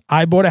experience.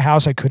 I bought a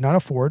house I could not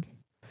afford.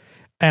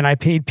 And I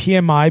paid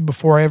PMI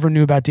before I ever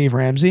knew about Dave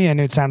Ramsey,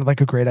 and it sounded like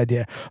a great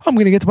idea. I'm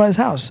going to get to buy this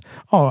house.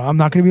 Oh, I'm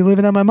not going to be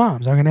living at my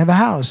mom's. I'm going to have a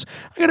house.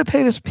 I got to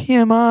pay this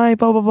PMI,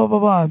 blah, blah, blah,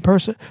 blah, blah,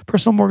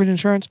 personal mortgage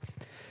insurance.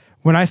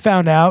 When I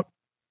found out,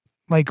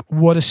 like,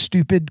 what a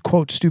stupid,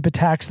 quote, stupid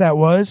tax that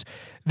was,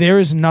 there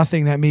is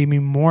nothing that made me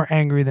more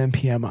angry than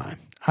PMI.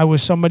 I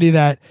was somebody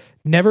that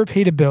never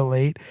paid a bill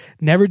late,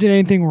 never did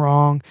anything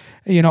wrong,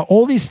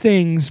 all these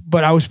things,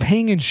 but I was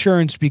paying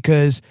insurance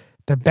because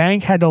the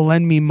bank had to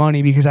lend me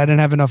money because I didn't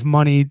have enough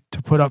money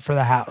to put up for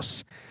the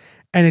house.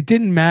 And it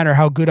didn't matter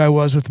how good I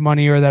was with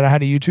money or that I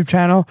had a YouTube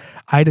channel.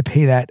 I had to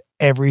pay that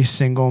every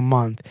single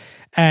month.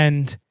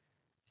 And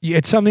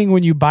it's something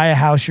when you buy a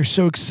house, you're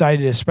so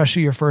excited,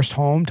 especially your first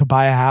home, to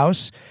buy a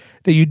house,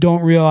 that you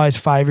don't realize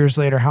 5 years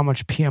later how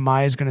much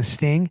PMI is going to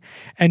sting.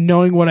 And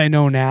knowing what I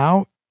know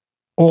now,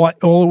 all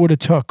it would have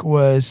took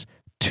was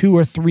 2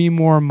 or 3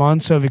 more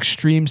months of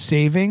extreme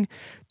saving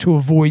to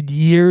avoid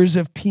years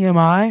of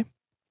PMI.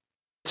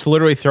 It's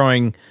literally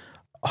throwing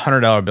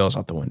 $100 bills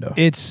out the window.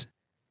 It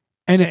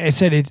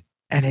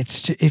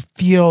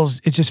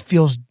just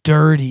feels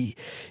dirty.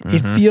 It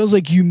feels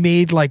like you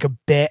made like a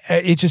bet.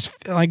 It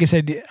just, like I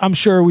said, I'm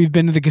sure we've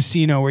been to the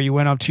casino where you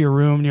went up to your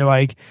room and you're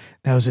like,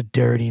 that was a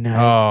dirty night.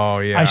 Oh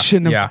yeah. I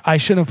shouldn't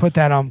have put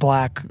that on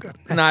black.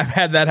 And I've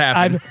had that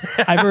happen.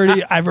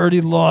 I've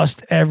already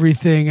lost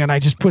everything and I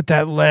just put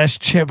that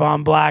last chip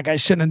on black. I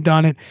shouldn't have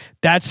done it.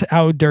 That's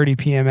how dirty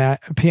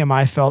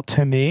PMI felt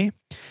to me.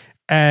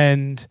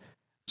 And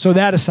so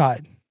that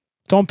aside,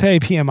 don't pay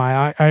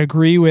PMI. I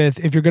agree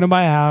with, if you're going to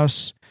buy a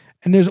house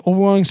and there's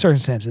overwhelming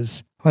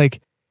circumstances,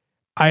 like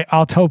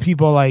I'll tell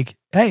people like,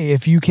 hey,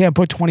 if you can't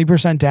put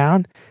 20%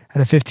 down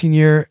at a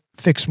 15-year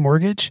fixed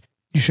mortgage,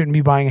 you shouldn't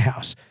be buying a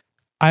house.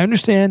 I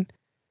understand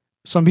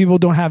some people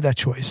don't have that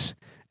choice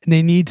and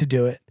they need to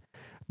do it.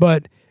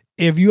 But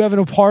if you have an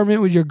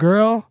apartment with your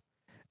girl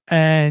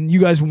and you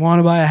guys want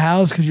to buy a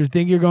house because you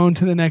think you're going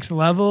to the next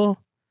level,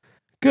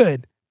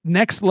 good.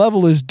 Next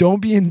level is don't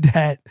be in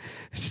debt,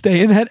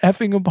 stay in that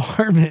effing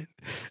apartment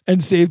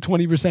and save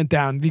 20%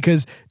 down,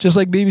 because just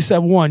like baby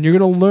step 1, you're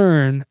going to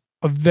learn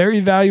a very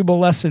valuable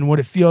lesson, what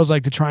it feels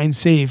like to try and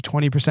save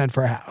 20%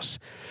 for a house.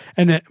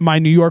 And my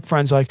New York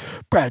friends are like,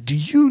 Brad, do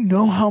you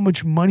know how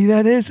much money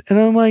that is?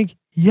 And I'm like,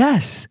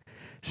 yes,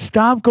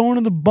 stop going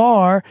to the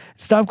bar,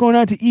 stop going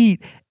out to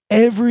eat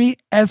every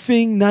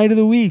effing night of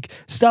the week.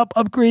 Stop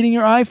upgrading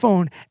your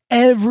iPhone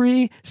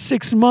every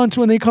 6 months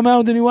when they come out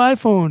with a new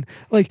iPhone.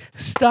 Like,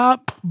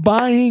 stop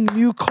buying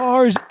new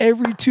cars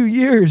every 2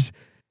 years.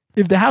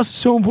 If the house is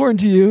so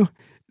important to you,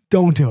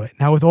 don't do it.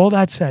 Now, with all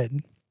that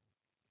said,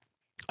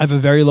 I have a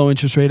very low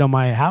interest rate on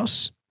my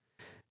house.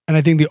 And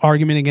I think the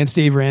argument against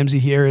Dave Ramsey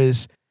here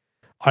is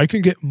I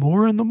can get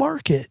more in the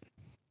market.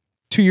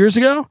 2 years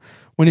ago,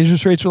 when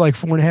interest rates were like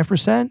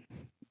 4.5%,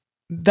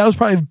 that was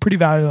probably a pretty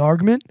valuable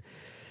argument.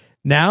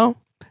 Now,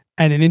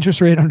 at an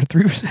interest rate under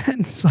 3%,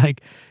 it's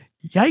like,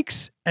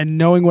 yikes. And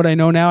knowing what I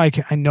know now, I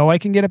know I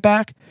can get it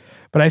back.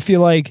 But I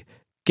feel like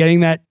getting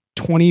that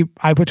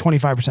I put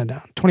 25%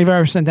 down.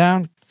 25%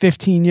 down,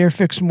 15-year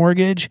fixed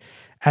mortgage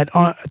at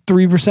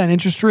 3%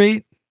 interest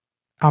rate.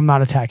 I'm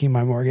not attacking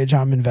my mortgage.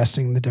 I'm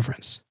investing the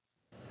difference.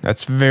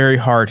 That's very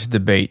hard to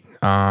debate.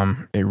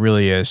 It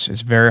really is.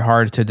 It's very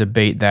hard to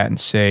debate that and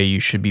say you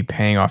should be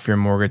paying off your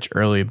mortgage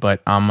early.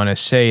 But I'm going to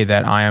say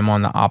that I am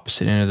on the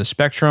opposite end of the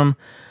spectrum.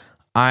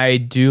 I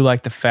do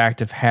like the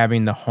fact of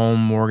having the home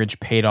mortgage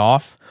paid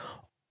off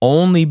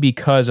only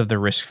because of the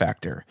risk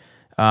factor.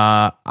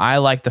 I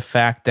like the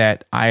fact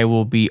that I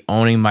will be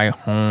owning my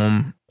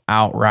home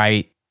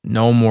outright,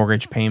 no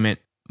mortgage payment.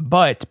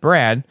 But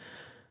Brad,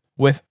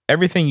 with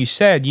everything you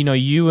said,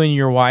 you and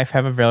your wife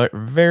have a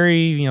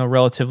very,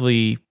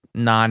 relatively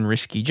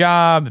non-risky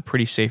job, a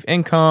pretty safe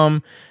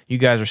income. You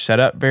guys are set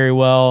up very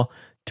well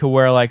to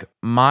where like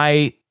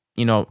my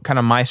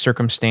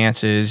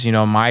circumstances,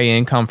 my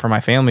income for my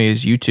family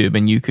is YouTube,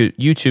 and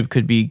YouTube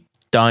could be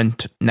done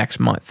next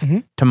month,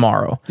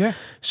 tomorrow. Yeah.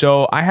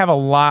 So I have a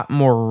lot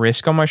more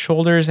risk on my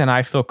shoulders, and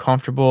I feel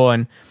comfortable.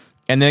 And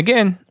then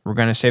again, we're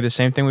going to say the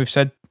same thing we've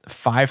said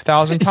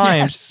 5,000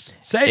 times.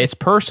 Yes. Say it's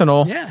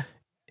personal. Yeah.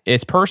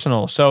 It's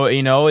personal. So,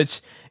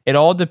 it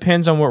all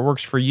depends on what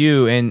works for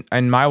you.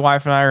 And my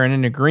wife and I are in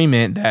an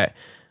agreement that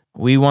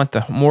we want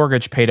the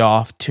mortgage paid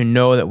off to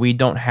know that we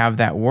don't have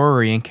that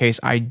worry in case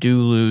I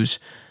do lose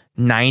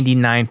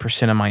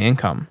 99% of my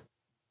income.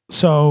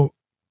 So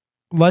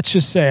let's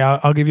just say,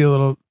 I'll give you a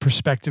little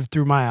perspective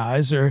through my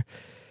eyes. Or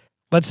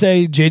let's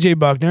say JJ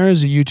Buckner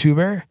is a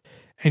YouTuber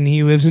and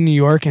he lives in New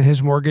York and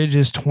his mortgage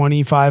is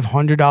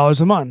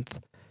 $2,500 a month.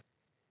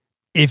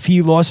 If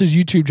he lost his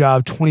YouTube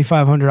job,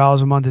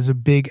 $2,500 a month is a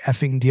big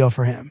effing deal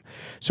for him.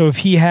 So if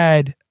he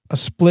had a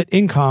split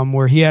income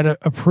where he had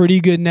a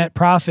pretty good net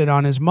profit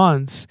on his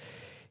months,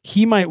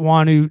 he might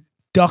want to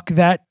duck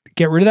that,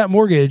 get rid of that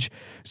mortgage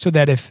so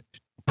that if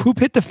poop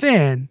hit the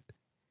fan,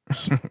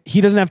 he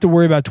doesn't have to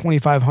worry about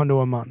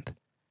 $2,500 a month.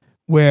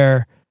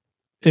 Where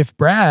if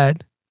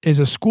Brad is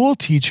a school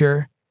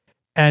teacher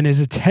and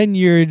is a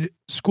tenured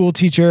school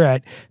teacher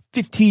at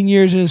 15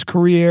 years in his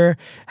career,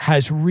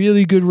 has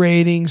really good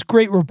ratings,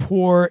 great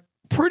rapport,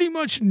 pretty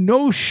much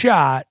no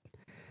shot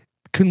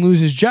can lose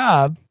his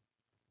job,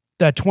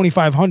 that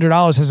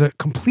 $2,500 has a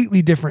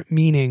completely different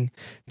meaning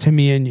to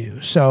me and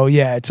you. So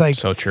yeah, it's like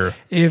so true.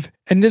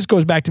 And this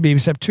goes back to baby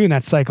step 2 and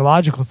that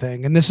psychological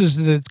thing. And this is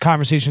the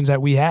conversations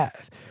that we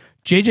have.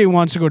 JJ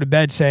wants to go to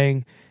bed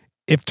saying,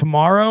 if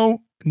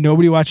tomorrow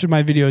nobody watches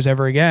my videos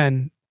ever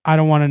again, I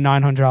don't want a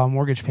 $900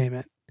 mortgage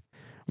payment.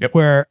 Yep.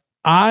 Where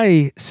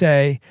I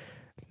say,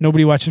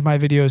 nobody watches my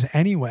videos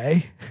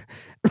anyway.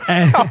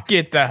 And, I'll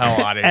get the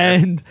hell out of here.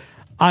 And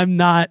I'm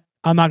not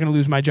going to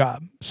lose my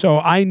job. So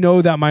I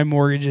know that my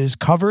mortgage is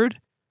covered.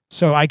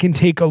 So I can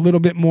take a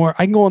little bit more.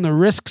 I can go on the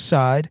risk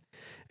side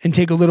and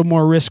take a little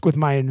more risk with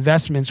my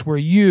investments, where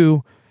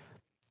you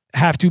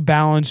have to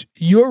balance.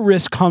 Your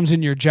risk comes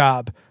in your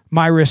job.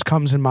 My risk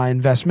comes in my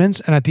investments.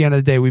 And at the end of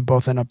the day, we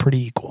both end up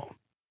pretty equal.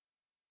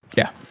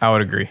 Yeah, I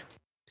would agree.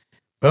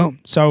 Boom.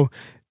 So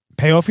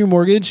pay off your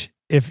mortgage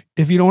if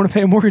you don't want to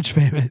pay a mortgage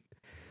payment.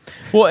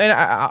 Well, and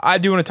I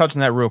do want to touch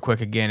on that real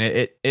quick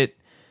again.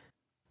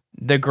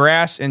 The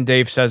grass, and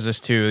Dave says this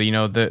too,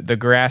 the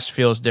grass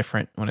feels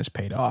different when it's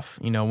paid off.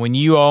 When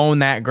you own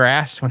that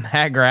grass, when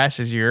that grass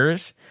is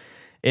yours,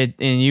 and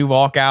you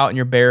walk out and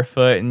you're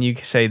barefoot and you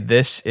say,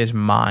 this is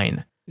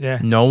mine. Yeah.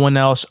 No one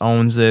else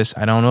owns this.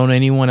 I don't own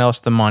anyone else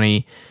the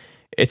money.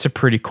 It's a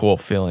pretty cool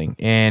feeling.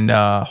 And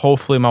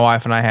hopefully my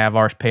wife and I have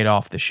ours paid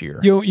off this year.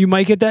 You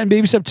might get that in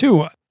baby step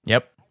too.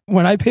 Yep.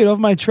 When I paid off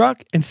my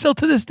truck, and still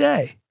to this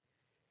day,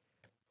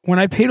 when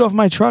I paid off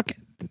my truck,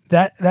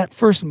 that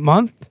first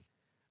month,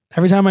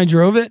 every time I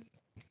drove it,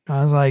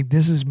 I was like,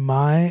 this is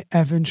my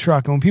effing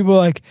truck. And when people are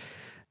like,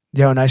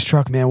 yo, nice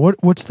truck, man.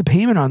 What's the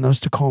payment on those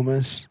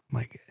Tacomas? I'm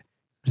like,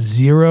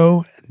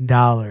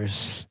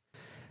 $0.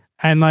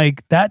 And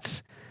like,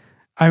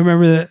 I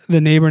remember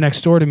the neighbor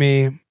next door to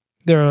me,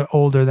 they're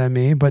older than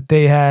me, but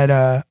they had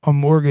a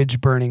mortgage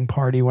burning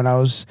party when I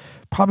was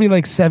probably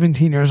like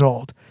 17 years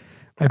old.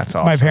 That's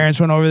awesome. My parents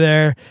went over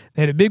there.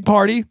 They had a big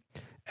party.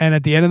 And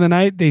at the end of the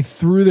night, they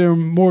threw their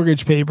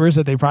mortgage papers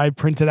that they probably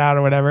printed out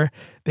or whatever.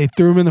 They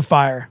threw them in the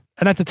fire.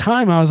 And at the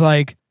time, I was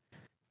like,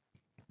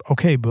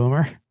 okay,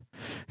 boomer.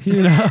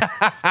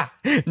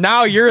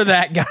 Now you're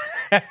that guy.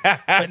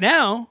 But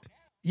now,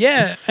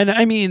 yeah. And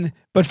I mean,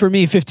 but for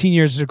me, 15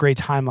 years is a great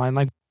timeline.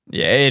 Like,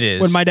 yeah, it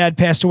is. When my dad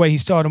passed away, he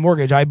still had a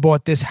mortgage. I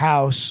bought this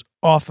house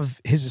off of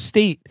his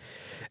estate.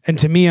 And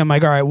to me, I'm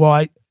like, all right,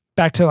 well,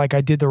 back to like,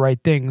 I did the right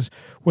things.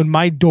 When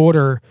my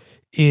daughter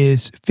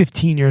is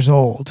 15 years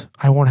old,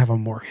 I won't have a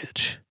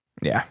mortgage.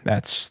 Yeah,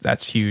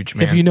 that's huge,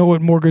 man. If you know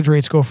what mortgage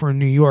rates go for in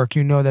New York,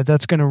 you know that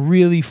that's going to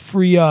really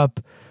free up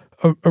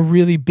a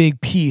really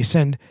big piece.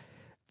 And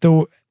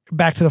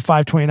back to the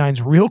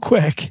 529s real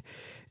quick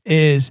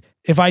is,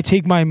 if I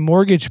take my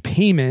mortgage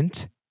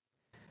payment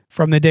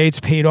from the day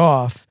it's paid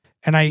off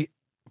and I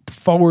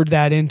forward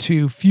that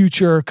into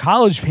future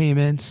college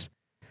payments,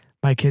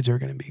 my kids are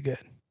going to be good.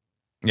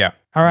 Yeah.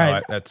 All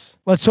right. Let's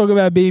talk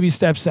about baby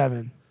step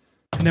 7.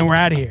 And then we're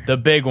out of here. The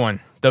big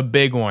one.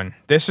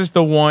 This is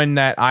the one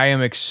that I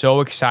am so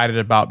excited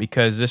about,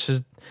 because this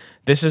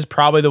is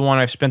probably the one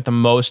I've spent the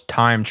most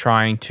time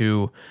trying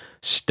to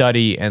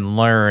study and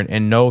learn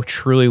and know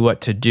truly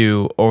what to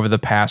do over the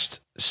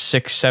past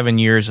 6-7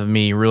 years of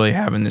me really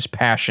having this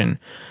passion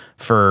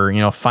for,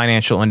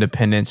 financial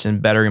independence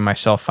and bettering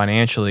myself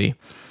financially.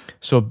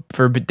 So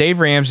for Dave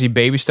Ramsey,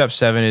 baby step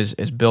 7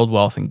 is build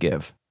wealth and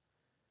give.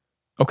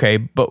 Okay,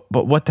 but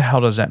what the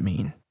hell does that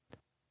mean?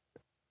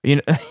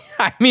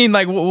 I mean,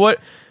 like, what?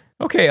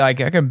 Okay,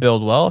 like, I can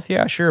build wealth.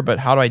 Yeah, sure. But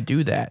how do I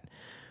do that?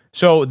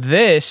 So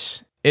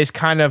this is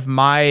kind of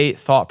my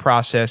thought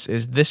process.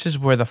 This is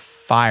where the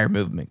FIRE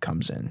movement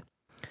comes in.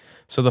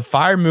 So the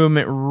FIRE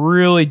movement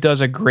really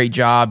does a great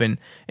job.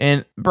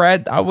 And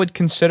Brad, I would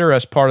consider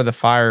us part of the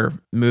FIRE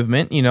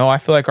movement. I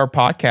feel like our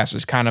podcast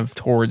is kind of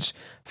towards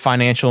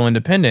financial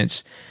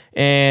independence.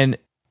 And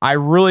I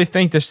really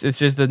think this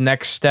is the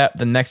next step,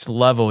 the next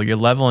level. You're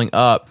leveling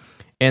up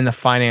in the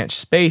finance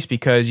space,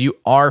 because you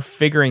are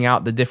figuring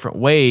out the different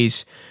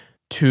ways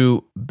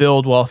to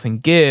build wealth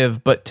and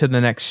give, but to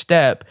the next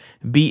step,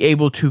 be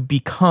able to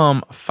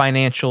become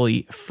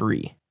financially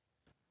free.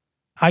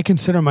 I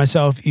consider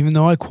myself, even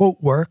though I quote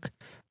work,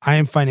 I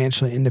am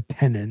financially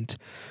independent,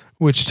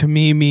 which to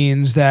me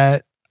means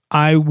that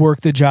I work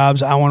the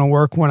jobs I want to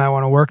work when I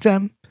want to work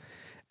them.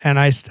 And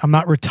I'm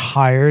not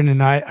retired,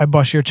 and I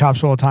bust your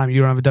chops all the time. You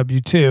don't have a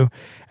W-2,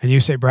 and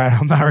you say, Brad,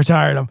 I'm not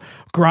retired. I'm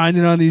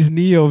grinding on these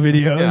Neo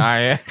videos,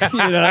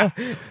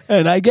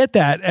 and I get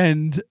that.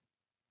 And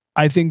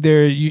I think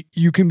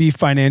you can be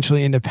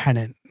financially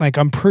independent. Like,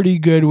 I'm pretty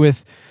good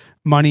with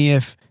money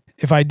if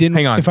I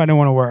didn't want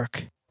to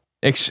work.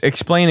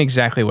 Explain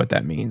exactly what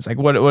that means. Like,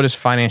 what does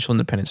financial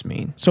independence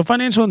mean? So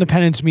financial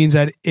independence means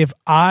that if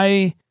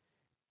I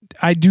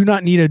do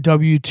not need a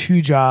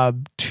W-2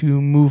 job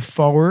to move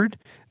forward,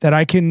 that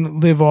I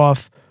can live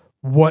off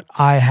what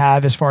I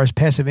have as far as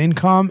passive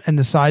income and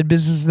the side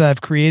businesses that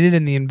I've created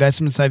and the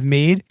investments I've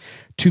made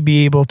to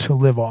be able to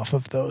live off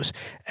of those.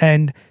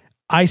 And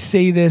I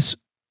say this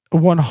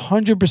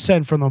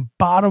 100% from the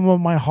bottom of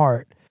my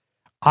heart.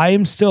 I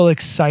am still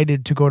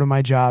excited to go to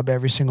my job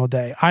every single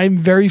day. I'm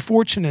very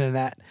fortunate in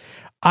that.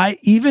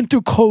 Even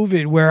through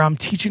COVID, where I'm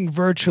teaching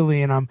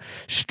virtually and I'm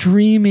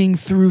streaming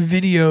through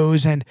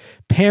videos, and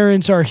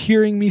parents are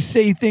hearing me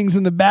say things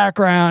in the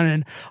background,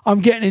 and I'm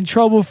getting in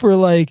trouble for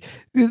and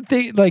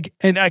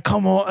I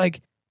come home,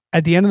 like,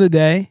 at the end of the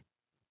day,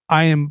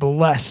 I am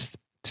blessed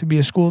to be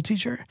a school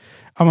teacher.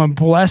 I'm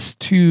blessed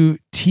to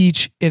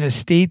teach in a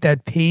state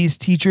that pays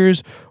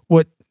teachers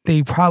what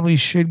they probably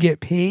should get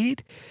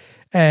paid.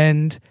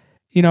 And,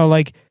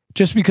 like,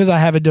 just because I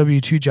have a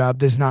W-2 job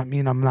does not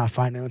mean I'm not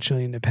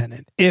financially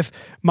independent. If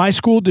my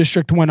school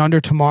district went under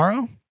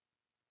tomorrow,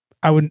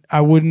 I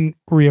wouldn't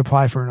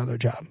reapply for another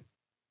job.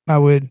 I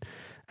would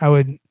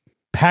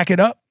pack it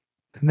up,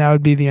 and that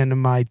would be the end of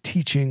my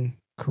teaching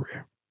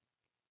career.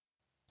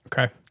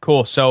 Okay,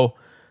 cool. So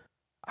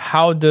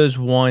how does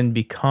one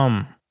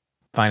become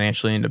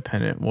financially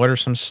independent? What are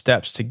some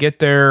steps to get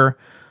there?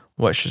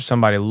 What should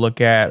somebody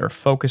look at or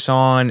focus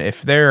on?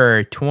 If they're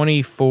a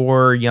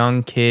 24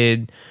 young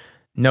kid,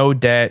 no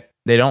debt,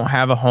 they don't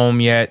have a home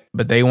yet,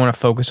 but they want to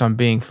focus on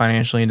being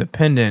financially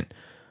independent,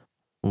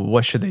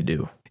 what should they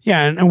do?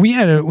 Yeah, and we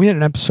had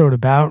an episode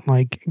about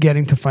like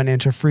getting to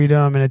financial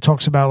freedom, and it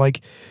talks about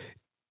like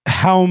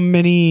how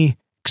many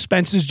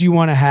expenses do you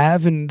want to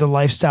have and the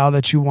lifestyle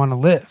that you want to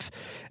live.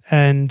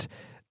 And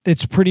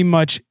it's pretty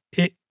much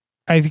it.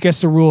 I guess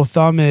the rule of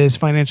thumb is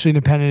financially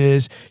independent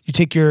is you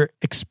take your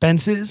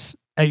expenses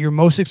at your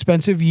most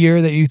expensive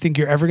year that you think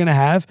you're ever going to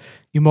have,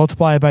 you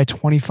multiply it by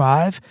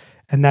 25,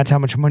 and that's how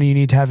much money you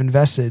need to have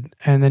invested.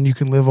 And then you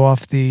can live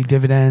off the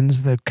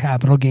dividends, the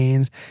capital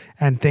gains,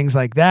 and things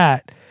like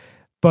that.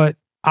 But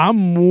I'm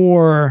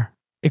more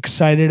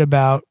excited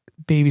about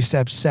baby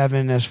step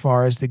 7 as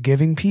far as the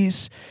giving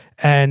piece.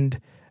 And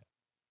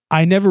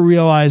I never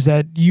realized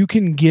that you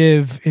can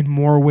give in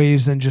more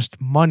ways than just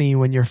money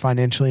when you're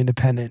financially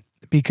independent.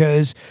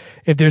 Because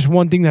if there's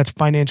one thing that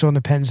financial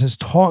independence has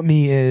taught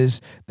me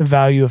is the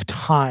value of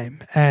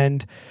time.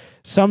 And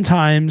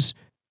sometimes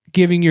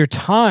giving your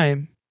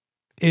time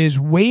is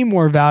way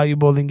more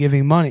valuable than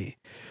giving money.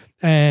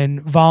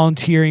 And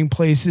volunteering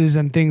places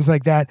and things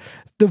like that.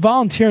 The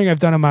volunteering I've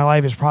done in my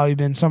life has probably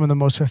been some of the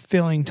most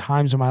fulfilling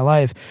times of my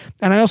life.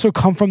 And I also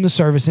come from the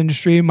service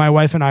industry. My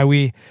wife and I,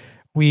 we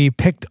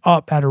picked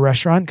up at a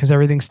restaurant because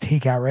everything's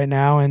takeout right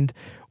now. And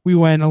we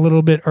went a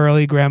little bit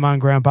early. Grandma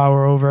and grandpa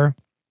were over.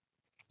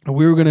 And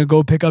we were going to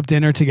go pick up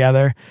dinner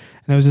together.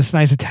 And there was this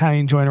nice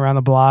Italian joint around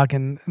the block.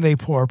 And they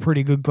pour a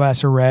pretty good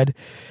glass of red.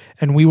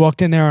 And we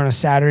walked in there on a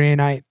Saturday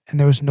night and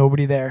there was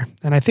nobody there.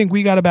 And I think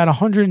we got about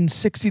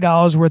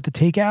 $160 worth of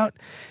takeout.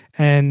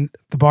 And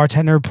the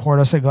bartender poured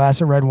us a glass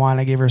of red wine.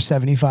 I gave her a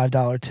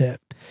 $75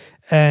 tip.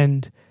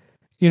 And,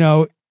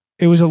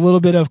 it was a little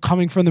bit of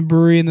coming from the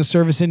brewery and the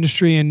service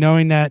industry and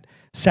knowing that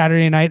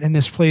Saturday night in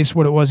this place,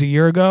 what it was a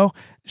year ago,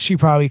 she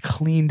probably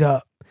cleaned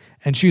up.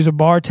 And she was a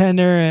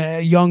bartender,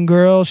 a young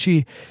girl.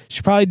 She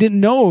probably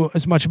didn't know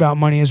as much about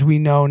money as we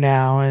know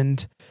now.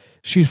 And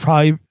she was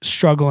probably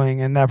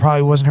struggling, and that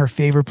probably wasn't her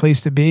favorite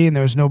place to be. And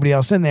there was nobody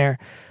else in there.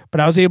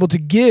 But I was able to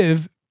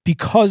give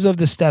because of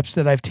the steps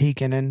that I've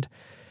taken. And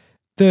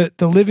the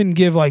live and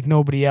give like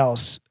nobody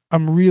else.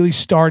 I'm really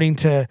starting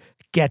to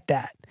get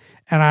that.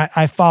 And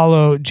I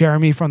follow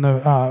Jeremy from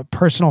the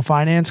Personal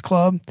Finance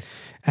Club,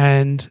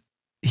 and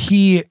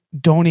he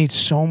donates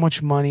so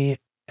much money.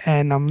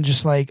 And I'm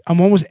just like, I'm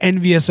almost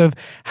envious of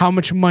how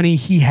much money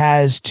he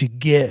has to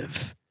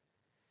give.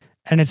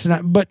 And it's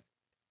not, but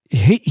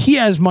he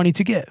has money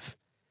to give.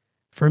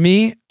 For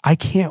me, I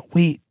can't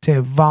wait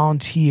to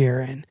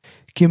volunteer and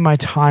give my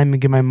time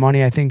and give my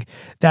money. I think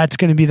that's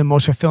going to be the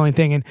most fulfilling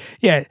thing. And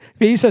yeah,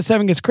 baby step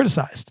 7 gets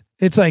criticized.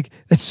 It's like,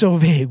 that's so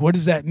vague. What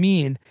does that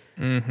mean?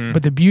 Mm-hmm.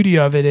 But the beauty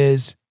of it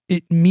is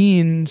it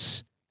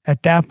means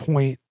at that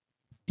point,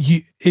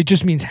 it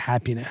just means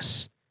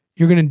happiness.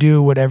 You're going to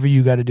do whatever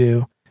you got to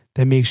do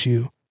that makes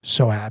you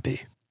so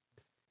happy.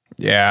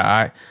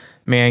 Yeah,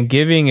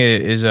 giving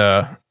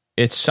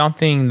it's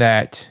something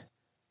that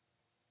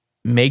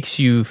makes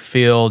you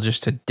feel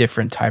just a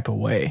different type of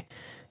way.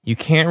 You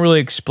can't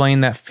really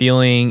explain that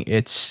feeling.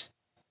 It's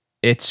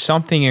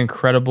something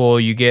incredible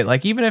you get.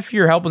 Like, even if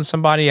you're helping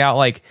somebody out,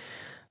 like,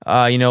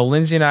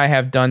 Lindsay and I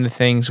have done the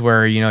things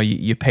where,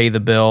 you pay the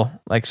bill,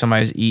 like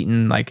somebody's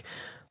eating, like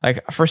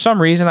for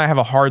some reason I have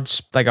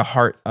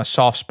a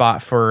soft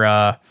spot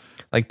for,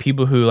 like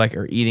people who like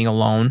are eating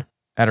alone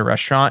at a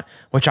restaurant,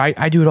 which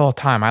I do it all the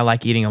time. I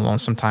like eating alone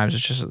sometimes.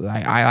 It's just,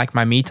 I like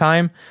my me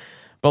time.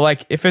 But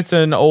like if it's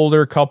an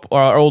older couple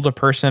or older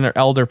person or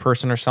elder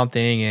person or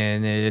something,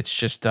 and it's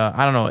just,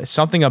 I don't know, it's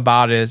something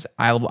about it is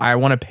I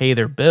want to pay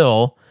their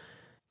bill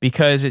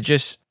because it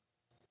just,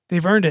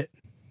 they've earned it.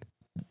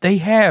 They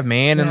have,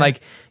 man. Yeah. And like,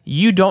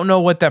 you don't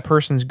know what that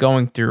person's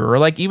going through, or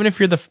like, even if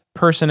you're the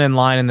person in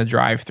line in the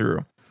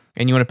drive-thru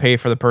and you want to pay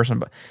for the person,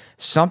 but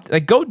something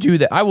like, go do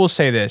that. I will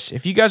say this.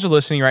 If you guys are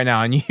listening right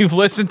now and you've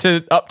listened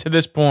to up to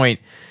this point,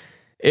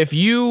 if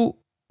you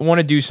want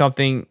to do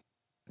something,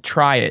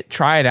 try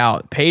it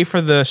out. Pay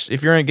for this.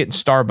 If you're going to get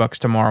Starbucks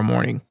tomorrow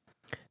morning,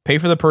 pay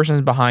for the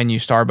person behind you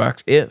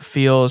Starbucks. It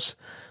feels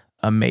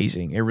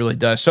amazing. It really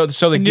does. So the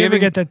you giving, never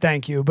get that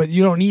thank you, but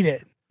you don't need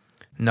it.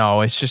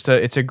 No, it's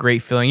a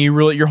great feeling.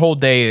 Your whole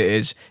day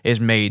is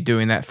made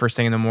doing that first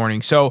thing in the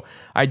morning. So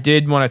I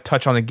did want to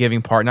touch on the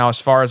giving part. Now, as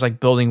far as like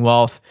building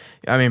wealth,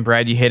 I mean,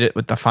 Brad, you hit it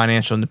with the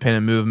financial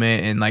independent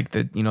movement and like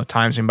the,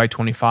 times in by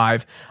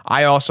 25.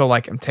 I also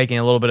I'm taking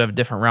a little bit of a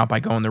different route by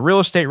going the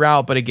real estate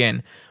route. But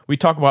again, we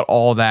talk about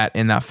all that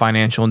in that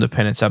financial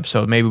independence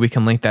episode. Maybe we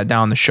can link that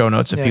down in the show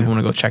notes if people want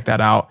to go check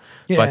that out.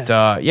 Yeah. But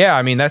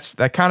I mean,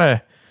 that kind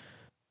of,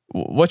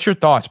 what's your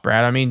thoughts,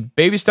 Brad? I mean,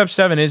 baby step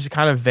 7 is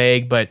kind of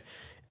vague, but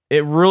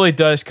it really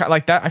does kind of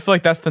like that. I feel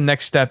like that's the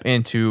next step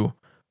into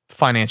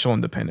financial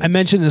independence. I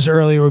mentioned this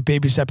earlier with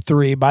baby step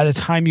 3. By the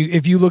time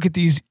if you look at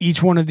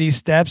each one of these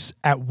steps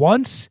at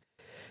once,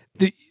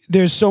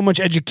 there's so much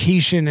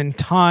education and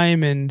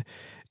time and,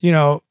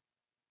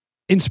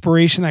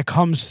 inspiration that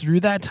comes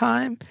through that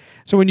time.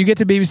 So when you get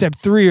to baby step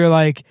 3, you're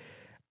like,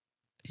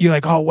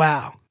 oh,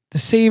 wow, the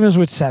same as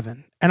with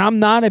 7. And I'm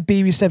not at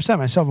baby step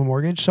 7. I still have a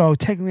mortgage, so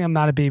technically I'm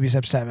not at baby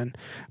step 7.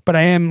 But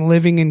I am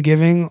living and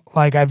giving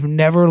like I've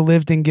never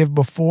lived and give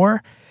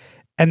before.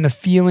 And the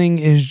feeling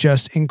is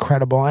just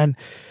incredible. And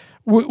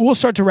we'll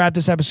start to wrap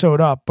this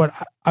episode up. But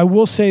I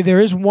will say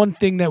there is one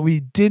thing that we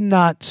did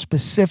not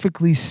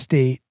specifically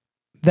state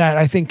that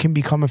I think can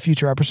become a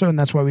future episode, and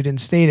that's why we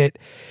didn't state it,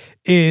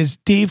 is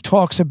Dave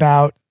talks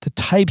about the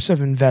types of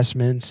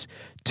investments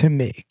to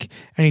make.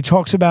 And he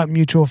talks about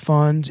mutual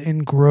funds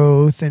and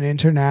growth and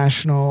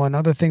international and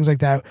other things like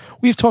that.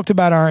 We've talked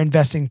about our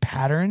investing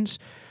patterns,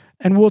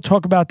 and we'll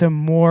talk about them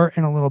more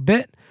in a little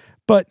bit.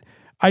 But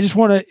I just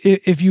want to,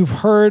 if you've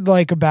heard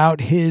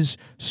about his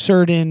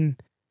certain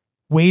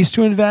ways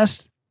to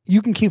invest,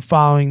 you can keep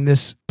following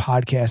this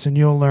podcast and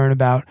you'll learn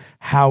about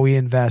how we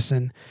invest.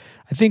 And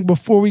I think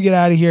before we get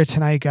out of here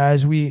tonight,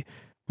 guys, we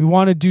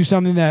want to do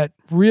something that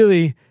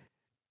really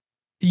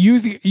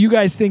you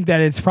guys think that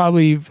it's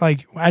probably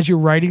as you're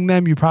writing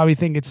them, you probably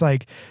think it's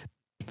like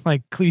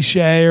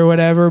cliche or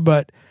whatever.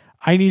 But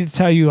I need to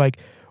tell you,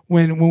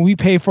 when we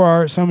pay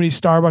for somebody's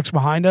Starbucks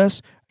behind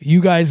us, you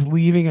guys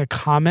leaving a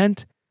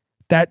comment,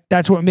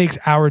 that's what makes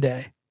our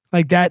day.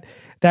 That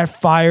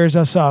fires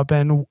us up.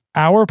 And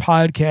our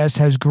podcast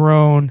has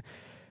grown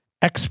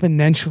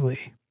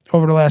exponentially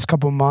over the last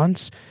couple of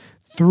months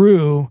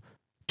through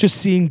just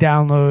seeing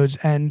downloads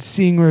and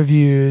seeing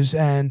reviews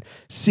and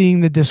seeing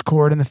the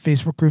Discord and the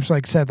Facebook groups.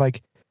 Like I said,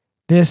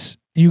 this,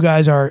 you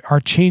guys are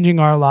changing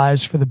our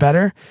lives for the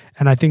better.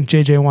 And I think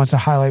JJ wants to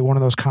highlight one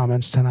of those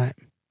comments tonight.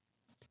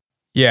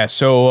 Yeah.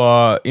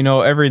 So,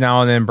 every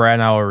now and then Brad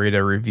and I will read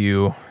a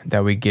review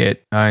that we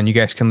get, and you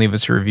guys can leave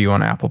us a review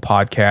on Apple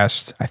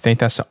Podcasts. I think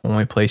that's the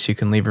only place you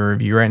can leave a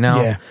review right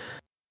now. Yeah.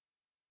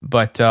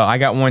 But I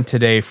got one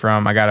today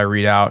I got to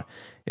read out.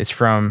 It's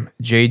from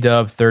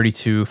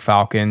JDub32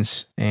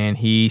 Falcons, and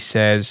he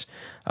says,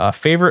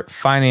 favorite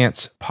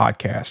finance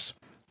podcast.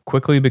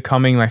 Quickly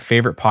becoming my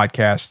favorite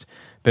podcast.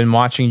 Been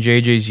watching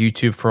JJ's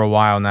YouTube for a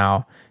while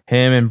now.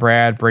 Him and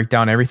Brad break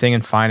down everything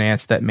in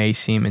finance that may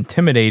seem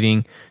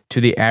intimidating to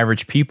the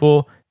average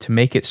people to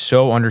make it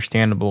so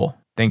understandable.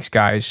 Thanks,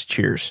 guys.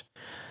 Cheers.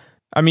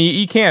 I mean,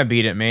 you can't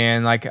beat it,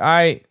 man.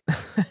 I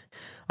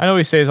know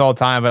we say this all the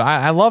time, but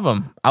I love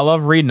them. I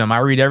love reading them. I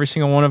read every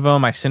single one of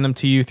them. I send them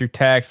to you through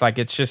text.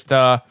 It's just,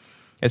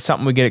 it's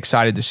something we get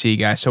excited to see,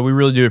 guys. So we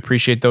really do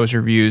appreciate those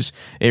reviews.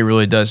 It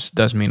really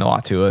does mean a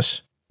lot to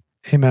us.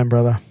 Amen,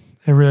 brother.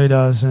 It really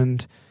does.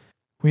 And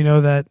we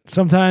know that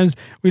sometimes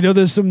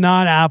there's some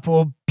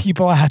non-Apple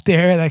people out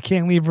there that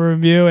can't leave a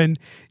review, and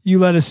you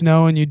let us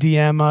know and you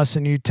DM us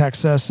and you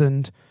text us,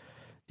 and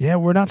yeah,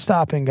 we're not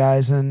stopping,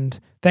 guys. And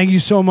thank you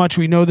so much.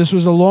 We know this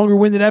was a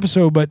longer-winded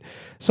episode, but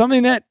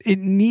something that it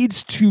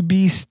needs to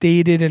be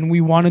stated, and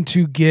we wanted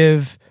to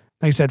give,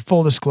 like I said,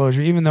 full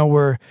disclosure, even though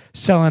we're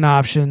selling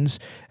options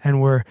and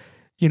we're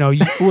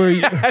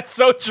that's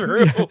so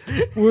true.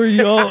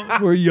 Yeah,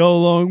 we're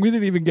YOLO. We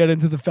didn't even get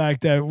into the fact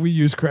that we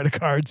use credit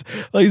cards.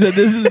 Like I said,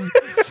 this is,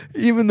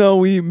 even though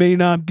we may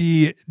not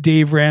be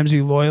Dave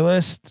Ramsey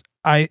loyalists,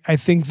 I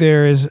think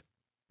there is,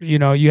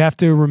 you have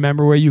to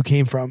remember where you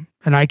came from.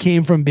 And I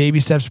came from Baby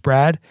Steps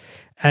Brad,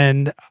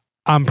 and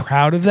I'm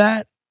proud of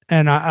that.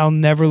 And I'll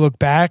never look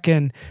back,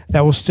 and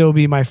that will still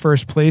be my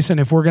first place. And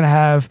if we're going to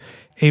have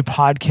a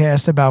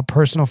podcast about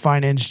personal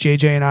finance,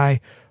 JJ and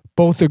I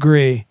both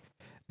agree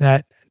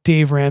that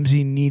Dave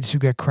Ramsey needs to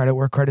get credit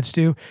where credit's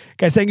due.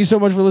 Guys, thank you so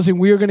much for listening.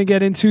 We are going to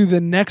get into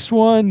the next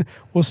one.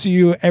 We'll see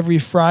you every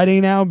Friday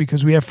now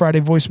because we have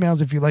Friday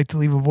voicemails. If you'd like to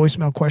leave a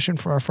voicemail question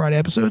for our Friday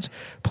episodes,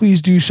 please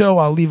do so.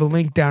 I'll leave a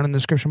link down in the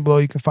description below.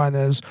 You can find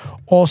those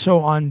also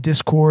on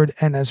Discord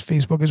and as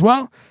Facebook as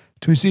well.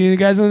 Till we see you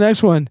guys in the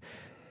next one.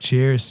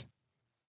 Cheers.